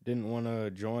didn't want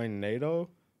to join NATO,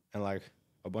 and like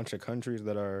a bunch of countries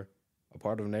that are a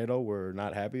part of NATO were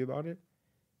not happy about it.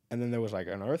 And then there was like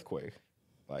an earthquake,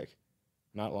 like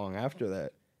not long after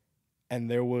that. And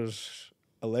there was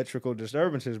electrical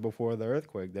disturbances before the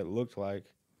earthquake that looked like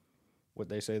what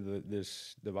they say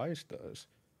this device does.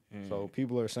 So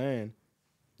people are saying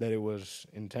that it was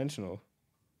intentional.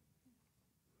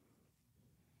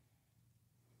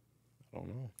 I don't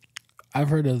know. I've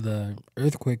heard of the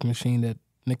earthquake machine that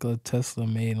Nikola Tesla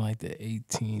made in like the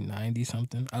 1890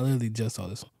 something. I literally just saw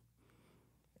this one.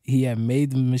 He had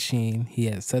made the machine, he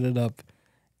had set it up,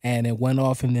 and it went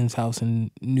off in his house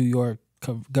in New York.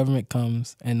 Government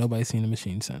comes, and nobody's seen the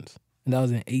machine since. And that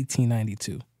was in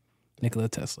 1892, Nikola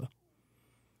Tesla.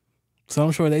 So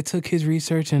I'm sure they took his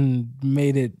research and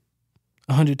made it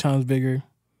 100 times bigger,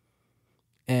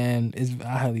 and it's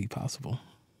highly possible.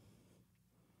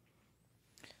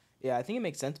 Yeah, I think it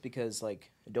makes sense because,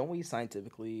 like, don't we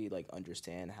scientifically, like,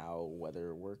 understand how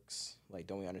weather works? Like,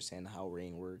 don't we understand how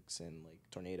rain works and, like,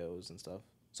 tornadoes and stuff?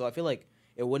 So I feel like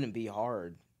it wouldn't be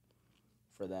hard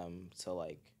for them to,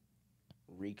 like,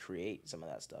 recreate some of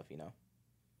that stuff, you know?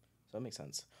 So that makes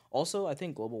sense. Also, I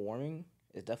think global warming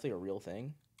is definitely a real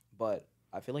thing, but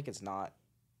I feel like it's not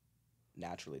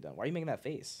naturally done. Why are you making that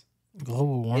face?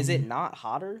 Global warming? Is it not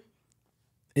hotter?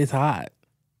 It's hot.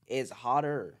 It's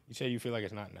hotter. You say you feel like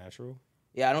it's not natural?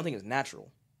 Yeah, I don't think it's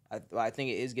natural. I think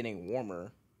it is getting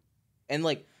warmer. And,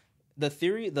 like, the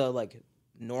theory, the, like,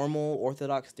 normal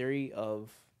orthodox theory of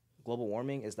global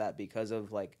warming is that because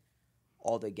of, like,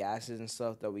 all the gases and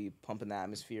stuff that we pump in the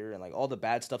atmosphere and, like, all the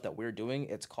bad stuff that we're doing,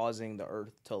 it's causing the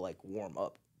earth to, like, warm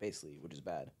up, basically, which is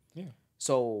bad. Yeah.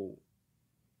 So,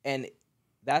 and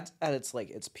that's at its,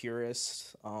 like, its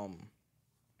purest,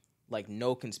 like,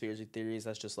 no conspiracy theories.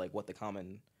 That's just, like, what the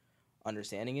common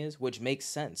understanding is, which makes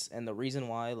sense. And the reason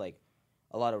why, like,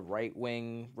 a lot of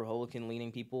right-wing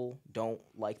Republican-leaning people don't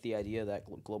like the idea that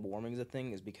global warming is a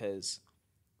thing is because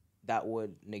that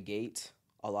would negate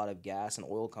a lot of gas and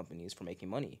oil companies for making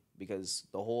money, because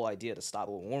the whole idea to stop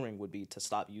global warming would be to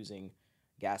stop using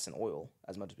gas and oil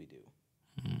as much as we do.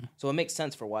 So it makes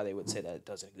sense for why they would say that it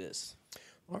doesn't exist.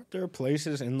 Aren't there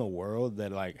places in the world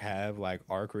that like have like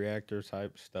arc reactor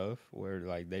type stuff where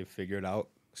like they figured out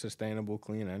sustainable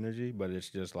clean energy, but it's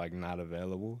just like not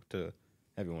available to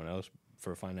everyone else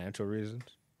for financial reasons?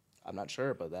 I'm not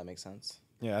sure, but that makes sense.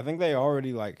 Yeah, I think they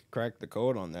already like cracked the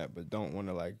code on that, but don't want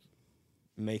to like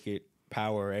make it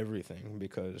power everything,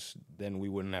 because then we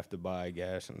wouldn't have to buy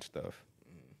gas and stuff.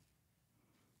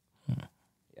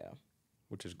 Yeah,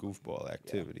 which is goofball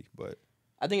activity, but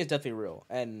I think it's definitely real.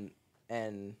 And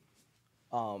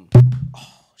oh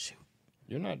shoot,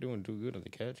 you're not doing too good at the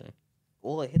catching.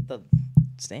 well, it hit the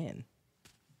stand.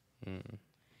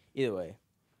 Either way,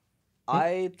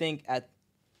 I think at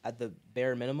the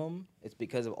bare minimum, it's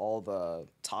because of all the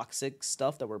toxic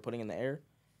stuff that we're putting in the air.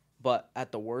 But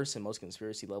at the worst and most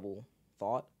conspiracy level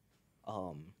thought,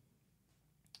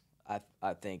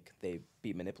 I think they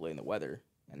be manipulating the weather,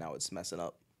 and now it's messing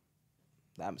up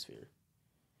the atmosphere.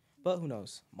 But who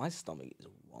knows? My stomach is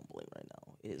rumbling right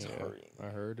now. It is hurting. I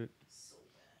heard it.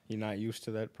 You're not used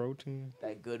to that protein?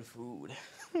 That good food.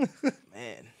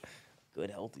 Man, good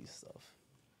healthy stuff.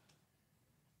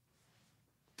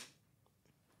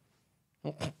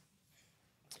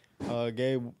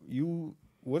 Gabe,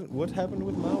 what happened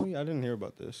with Maui? I didn't hear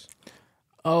about this.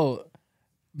 Oh,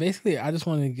 basically, I just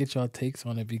wanted to get y'all takes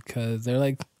on it because they're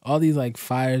like all these like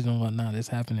fires and whatnot is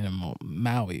happening in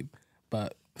Maui,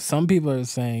 but some people are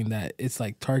saying that it's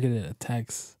like targeted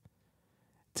attacks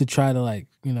to try to like,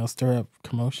 you know, stir up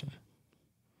commotion.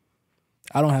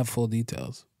 I don't have full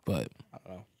details, but I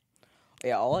don't know.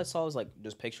 Yeah, all I saw was like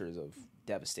just pictures of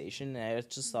devastation, and I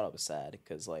just thought it was sad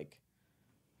because like,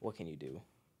 what can you do?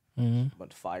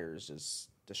 But fires just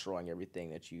destroying everything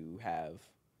that you have,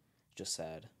 just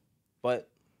sad. But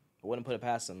I wouldn't put it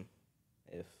past them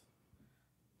if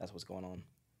that's what's going on.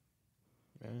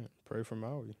 Man, pray for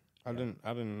Maui. I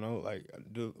didn't know. Like,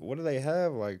 what do they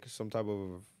have? Like some type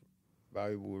of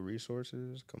valuable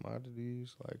resources,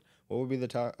 commodities. Like, what would be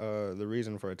the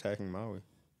reason for attacking Maui?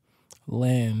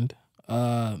 Land.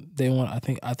 They want.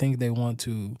 I think they want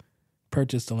to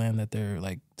purchase the land that they're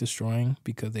like destroying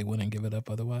because they wouldn't give it up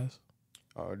otherwise.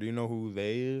 Do you know who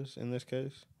they is in this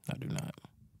case? I do not.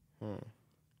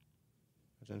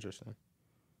 That's interesting.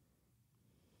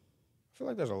 I feel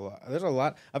like there's a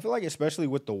lot. I feel like especially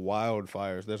with the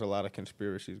wildfires, there's a lot of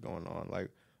conspiracies going on. Like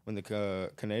when the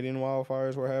Canadian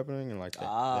wildfires were happening and like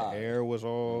the air was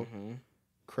all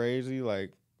crazy.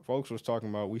 Like folks was talking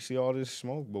about, we see all this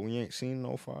smoke, but we ain't seen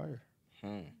no fire.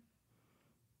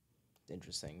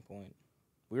 Interesting point.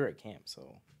 We were at camp,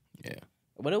 so yeah.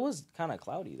 But it was kind of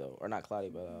cloudy though, or not cloudy,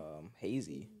 but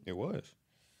hazy. It was.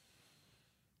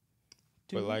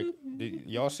 But like,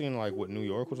 y'all seen like what New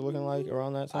York was looking like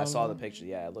around that time? I saw the picture.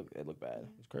 Yeah, it looked bad.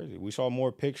 It's crazy. We saw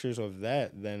more pictures of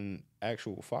that than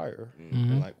actual fire.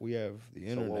 And like we have the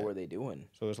internet. So what were they doing?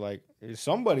 So it's like it's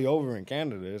somebody over in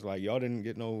Canada. It's like y'all didn't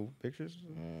get no pictures.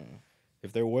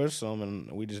 If there was some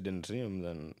and we just didn't see them,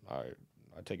 then I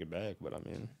take it back. But I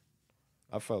mean,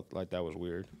 I felt like that was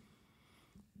weird.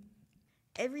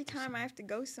 Every time I have to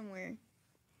go somewhere,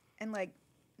 and like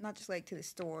not just like to the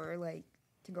store, or, like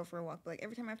to go for a walk, but like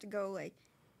every time I have to go, like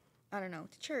I don't know,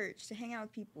 to church, to hang out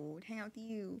with people, to hang out with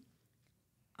you,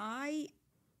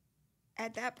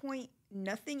 at that point,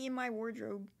 nothing in my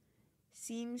wardrobe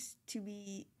seems to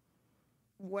be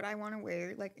what I want to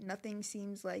wear. Like nothing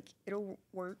seems like it'll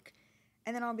work,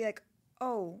 and then I'll be like,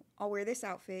 oh, I'll wear this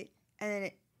outfit, and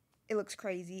then it looks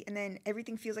crazy, and then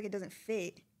everything feels like it doesn't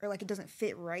fit, or like it doesn't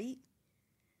fit right.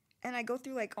 And I go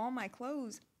through like all my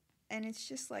clothes, and it's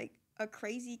just like a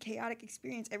crazy, chaotic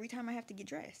experience every time I have to get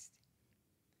dressed.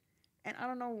 And I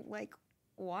don't know like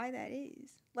why that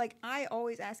is. Like I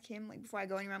always ask him like before I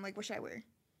go anywhere, I'm like, what should I wear?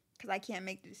 Because I can't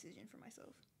make the decision for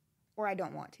myself, or I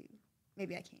don't want to.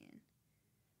 Maybe I can,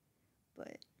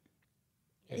 but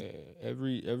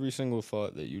every single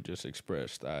thought that you just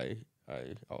expressed, I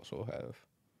also have.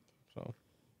 So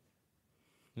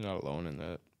you're not alone in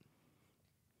that.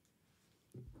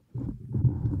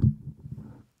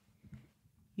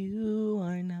 You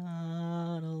are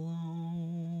not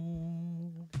alone.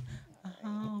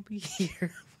 I'll be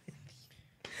here with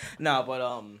you. No,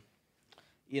 but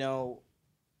you know,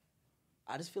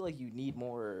 I just feel like you need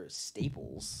more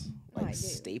staples, like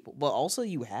but also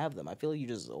you have them. I feel like you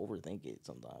just overthink it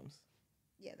sometimes.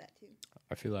 Yeah, that too.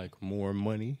 I feel like more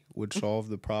money would solve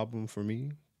the problem for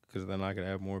me because then I could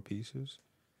have more pieces.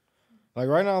 Like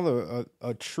right now,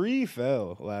 a tree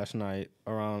fell last night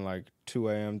around like 2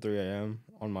 a.m., 3 a.m.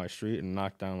 on my street and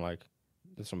knocked down like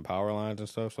some power lines and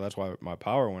stuff, so that's why my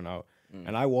power went out.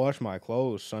 And I washed my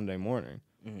clothes Sunday morning,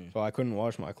 so I couldn't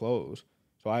wash my clothes,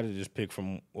 so I had to just pick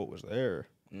from what was there.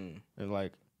 And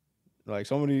like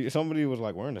somebody was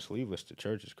like, wearing a sleeveless to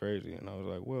church is crazy, and I was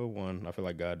like, well, one, I feel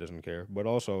like God doesn't care, but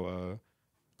also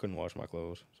couldn't wash my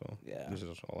clothes, so this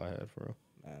is all I had for real.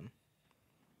 Man.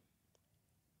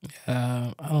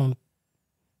 Yeah, I don't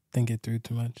think it through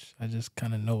too much. I just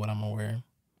kind of know what I'm gonna wear.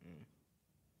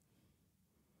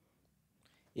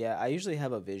 Yeah, I usually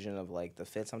have a vision of like the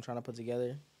fits I'm trying to put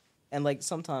together, and like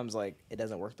sometimes like it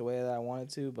doesn't work the way that I want it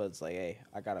to, but it's like, hey,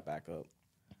 I gotta back up.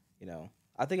 You know,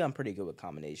 I think I'm pretty good with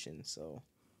combinations. So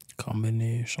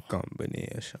Combination.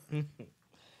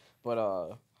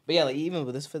 but yeah, like even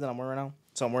with this fit that I'm wearing now,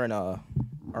 so I'm wearing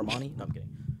Armani. No, I'm kidding.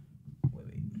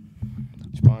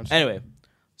 Wait. Sponsor. Anyway,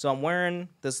 so I'm wearing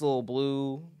this little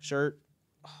blue shirt.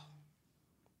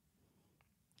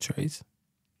 Trace.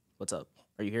 What's up?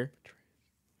 Are you here?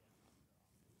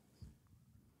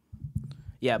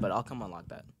 Yeah, but I'll come unlock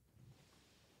that.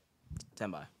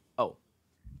 Stand by. Oh,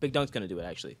 Big Dunk's gonna do it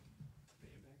actually.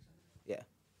 Yeah.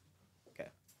 Okay.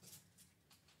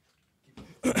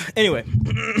 Anyway,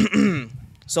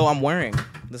 so I'm wearing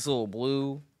this little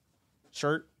blue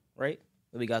shirt, right?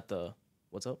 We got the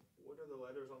what's up? What are the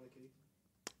letters on the key?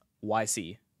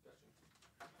 YC.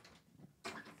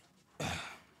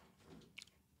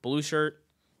 Blue shirt,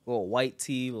 little white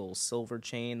tee, little silver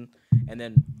chain, and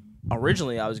then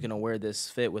originally I was gonna wear this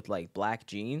fit with like black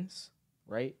jeans,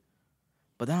 right?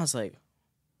 But then I was like,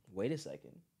 wait a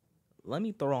second, let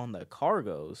me throw on the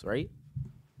cargos, right?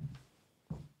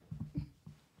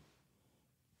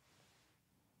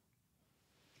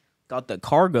 Got the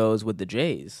cargos with the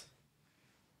J's.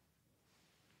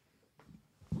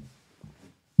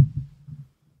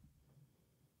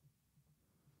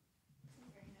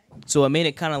 So it made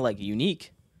it kind of like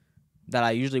unique that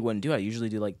I usually wouldn't do. I usually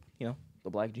do like, you know, the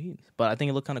black jeans. But I think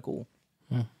it looked kind of cool.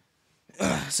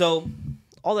 So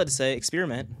all that to say,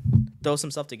 experiment, throw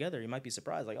some stuff together. You might be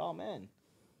surprised. Like, oh, man,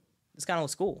 this kind of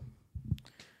looks cool.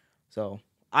 So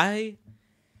I,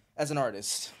 as an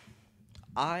artist,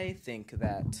 I think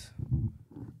that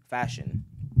fashion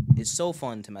is so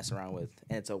fun to mess around with.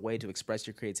 And it's a way to express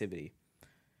your creativity.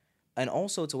 And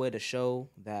also it's a way to show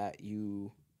that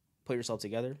you put yourself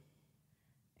together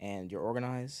and you're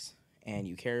organized and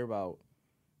you care about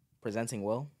presenting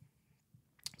well.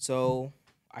 So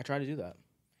I try to do that.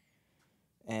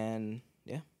 And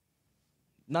yeah,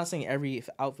 not saying every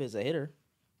outfit is a hitter,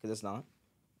 because it's not,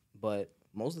 but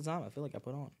most of the time I feel like I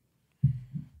put on.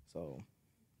 So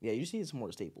yeah, you just need some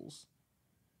more staples.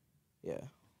 Yeah,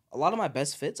 a lot of my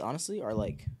best fits honestly are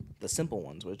like the simple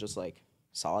ones, where it's just like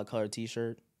solid color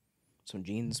t-shirt, some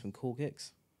jeans, some cool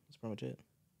kicks. That's pretty much it.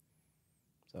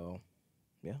 So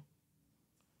yeah,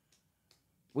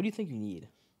 what do you think you need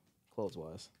clothes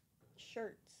wise?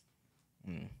 Shirts.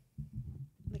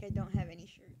 Like I don't have any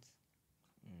shirts.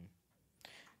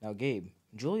 Now, Gabe,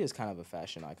 Julia's kind of a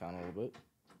fashion icon a little bit.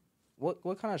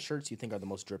 What kind of shirts do you think are the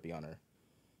most drippy on her?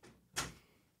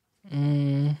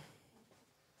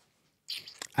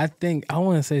 I think I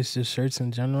wouldn't say it's just shirts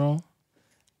in general.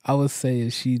 I would say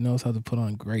she knows how to put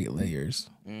on great layers,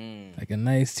 like a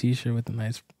nice t-shirt with a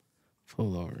nice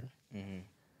pullover,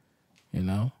 you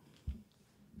know,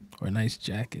 or a nice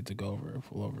jacket to go over a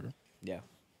pullover. Yeah,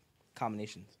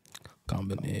 combinations.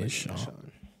 Combination.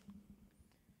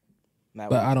 Matt,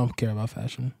 But I don't care about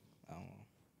fashion. I don't know.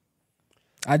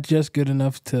 I just good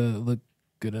enough to look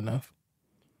good enough,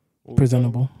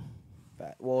 presentable.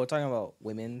 Well, we're talking about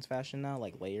women's fashion now,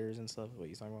 like layers and stuff. What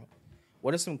you talking about?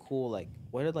 What are some cool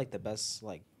what are like the best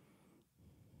like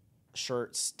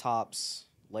shirts, tops,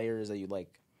 layers that you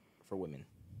like for women?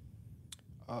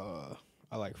 I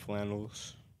like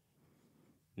flannels,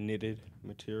 knitted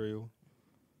material.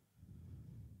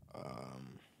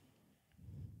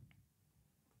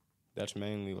 That's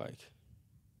mainly like,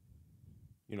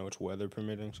 you know, it's weather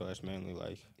permitting, so that's mainly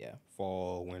like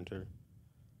fall, winter.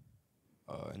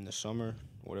 In the summer,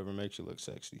 whatever makes you look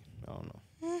sexy. I don't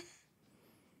know.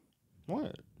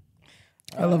 What?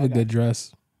 I love a good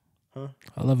dress. Huh?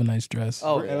 I love a nice dress.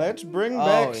 Oh, yeah. Let's bring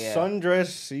back sundress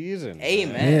season.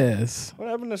 Amen. Yes. What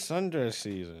happened to sundress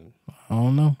season? I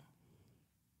don't know.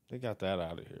 They got that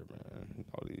out of here, man.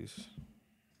 All these.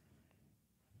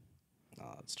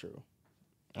 Oh, that's true.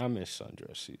 I miss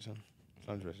sundress season.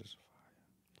 Sundress is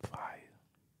Fire.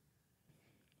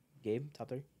 Gabe, top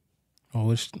 3? Oh,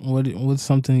 what's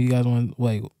something you guys want?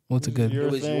 Wait, what's a good? Your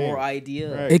It was thing. your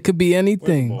idea. Right. It could be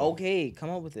anything. ball? Okay, come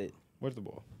up with it. Where's the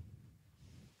ball?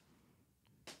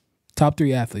 Top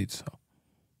 3 athletes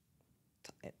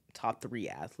Top 3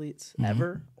 athletes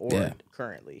ever or Yeah.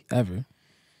 currently? ever.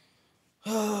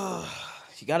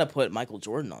 You got to put Michael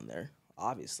Jordan on there,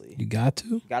 obviously. You got to?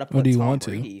 You got to Or put do you Tom want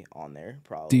to? Brady on there,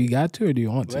 probably. Do you got to or do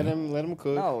you want to? Let him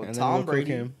cook. No, and Tom then we'll Brady.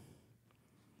 cook him.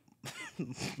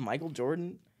 Michael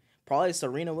Jordan, probably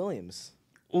Serena Williams.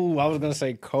 Ooh, I was gonna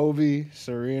say Kobe,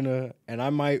 Serena, and I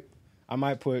might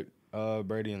put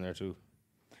Brady in there too.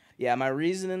 Yeah, my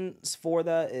reasons for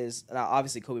that is now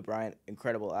obviously Kobe Bryant,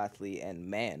 incredible athlete and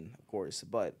man, of course,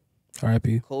 but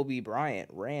R.I.P. Kobe Bryant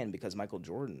ran because Michael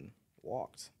Jordan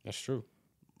walked. That's true.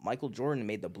 Michael Jordan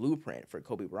made the blueprint for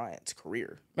Kobe Bryant's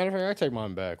career. Matter of fact, I take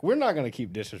mine back. We're not gonna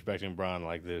keep disrespecting Bron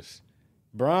like this.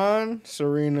 Bron,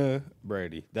 Serena,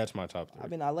 Brady. That's my top 3. I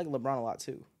mean, I like LeBron a lot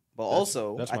too, but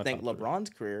also that's I my think top 3. LeBron's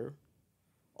career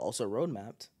also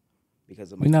roadmapped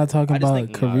because of We're not talking I just about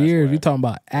think- career. whack. We're talking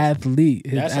about athlete,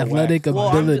 his That's a athletic whack. Well,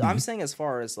 ability. I'm saying as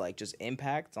far as like just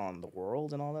impact on the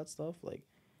world and all that stuff. Like,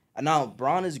 now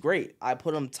Bron is great. I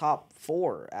put him top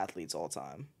 4 athletes all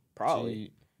time,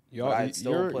 probably. See, But I'd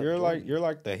still put you're like Jordan. you're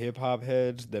like the hip hop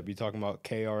heads that be talking about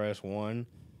KRS-One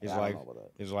is Yeah, I don't like know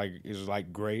about is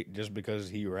like great just because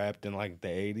he rapped in like the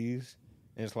 80s.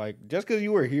 And it's like just because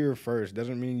you were here first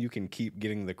doesn't mean you can keep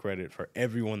getting the credit for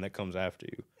everyone that comes after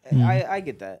you. I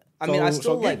get that. I mean, I So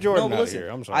still get like Jordan no, but out listen, here.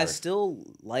 I'm I sorry. still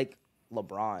like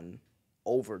LeBron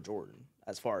over Jordan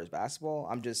as far as basketball.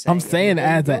 I'm just saying. I'm saying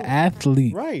as an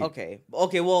athlete. Right. Okay. Well,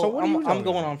 So what are you I'm talking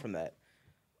going about? on from that.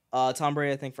 Tom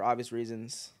Brady, I think, for obvious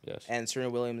reasons. Yes. And Serena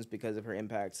Williams because of her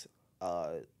impact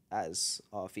as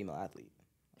a female athlete.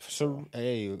 So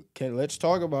hey, let's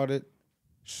talk about it.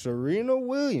 Serena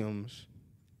Williams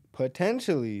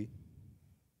potentially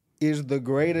is the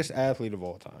greatest athlete of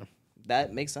all time.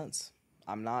 That makes sense.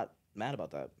 I'm not mad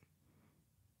about that.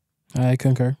 I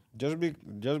concur. Just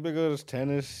because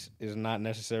tennis is not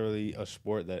necessarily a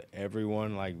sport that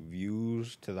everyone like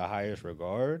views to the highest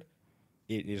regard,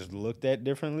 it is looked at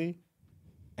differently.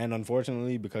 And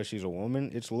unfortunately, because she's a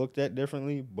woman, it's looked at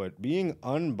differently. But being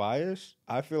unbiased,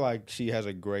 I feel like she has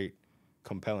a great,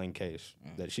 compelling case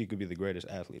that she could be the greatest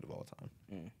athlete of all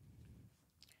time.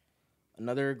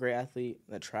 Another great athlete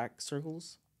in the track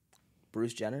circles,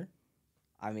 Bruce Jenner.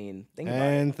 I mean, think about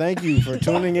it. And thank you for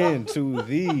tuning in to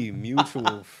The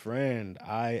Mutual Friend.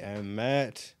 I am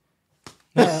Matt.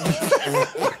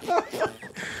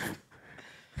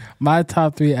 My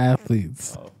top 3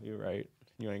 athletes Oh, you're right.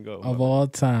 You ain't go. of all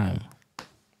time.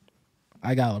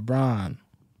 I got LeBron.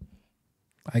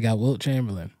 I got Wilt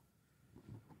Chamberlain.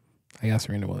 I got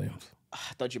Serena Williams. I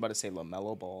thought you were about to say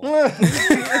LaMelo Ball.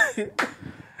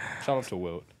 Shout out to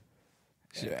Wilt.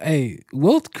 Hey,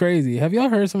 Wilt's crazy. Have y'all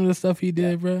heard some of the stuff he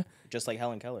did, bro? Just like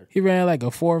Helen Keller. He ran like a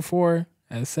 4.4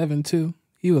 at 7.2.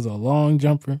 He was a long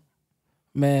jumper.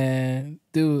 Man,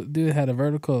 dude had a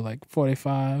vertical of like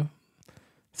 45.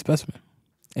 Specimen.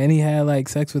 And he had like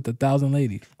sex with 1,000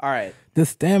 ladies. All right. The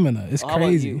stamina is How about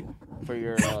crazy. you for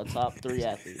your top 3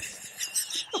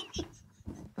 athletes?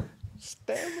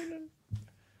 Stamina.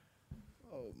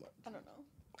 I don't know.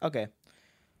 Okay.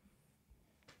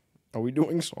 Are we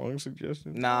doing song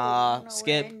suggestions? Nah, No, we're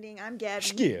skip. ending. I'm Gabby.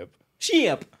 Skip.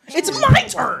 Skip. It's my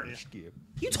turn. Skip.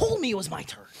 You told me it was my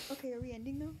turn. Okay, are we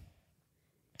ending now?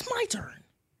 It's my turn.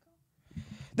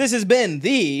 This has been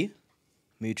the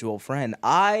Mutual Friend.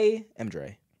 I am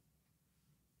Dre.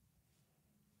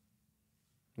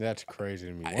 That's crazy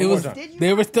to me. One It more was. time. Did you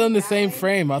They were not still in the say same that?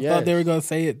 frame. I thought they Yes. were gonna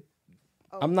say it.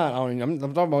 I'm not. I'm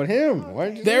talking about him. Why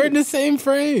did you They're say in the same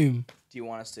frame. Do you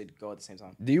want us to go at the same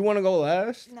time? Do you want to go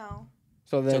last? No.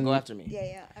 So So then go after me.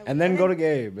 Yeah. and then go to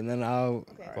Gabe, and then I'll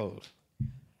Okay. close.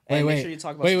 And Wait, make sure you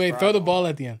talk about wait. Throw the subscribe. ball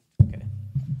at the end. Okay.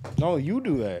 No, you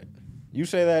do that. You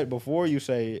say that before you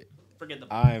say Forget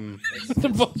the I'm. The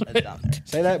ball's It's right- down there.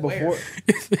 Say that before.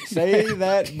 Say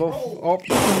that before.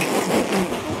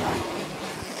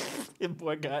 Your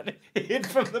boy got hit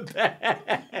from the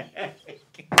back.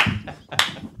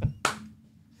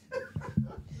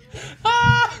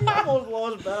 I almost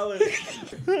lost balance.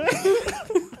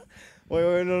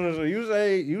 Wait, no. So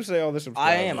you say all this.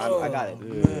 I am. I got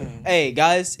it. Hey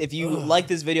guys, if you like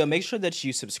this video, make sure that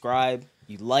you subscribe.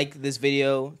 You like this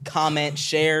video, comment,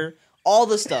 share, all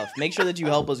the stuff. Make sure that you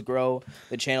help us grow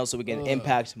the channel so we can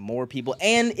impact more people.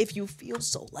 And if you feel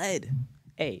so led,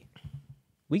 hey,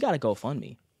 we got a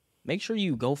GoFundMe. Make sure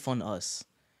you GoFund us,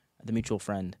 the Mutual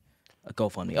Friend,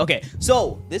 GoFundMe. Okay,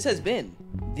 so this has been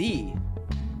the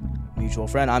Mutual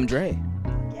Friend. I'm Dre.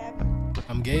 Gabby.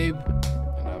 I'm Gabe.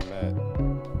 And I'm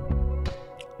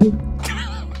Matt.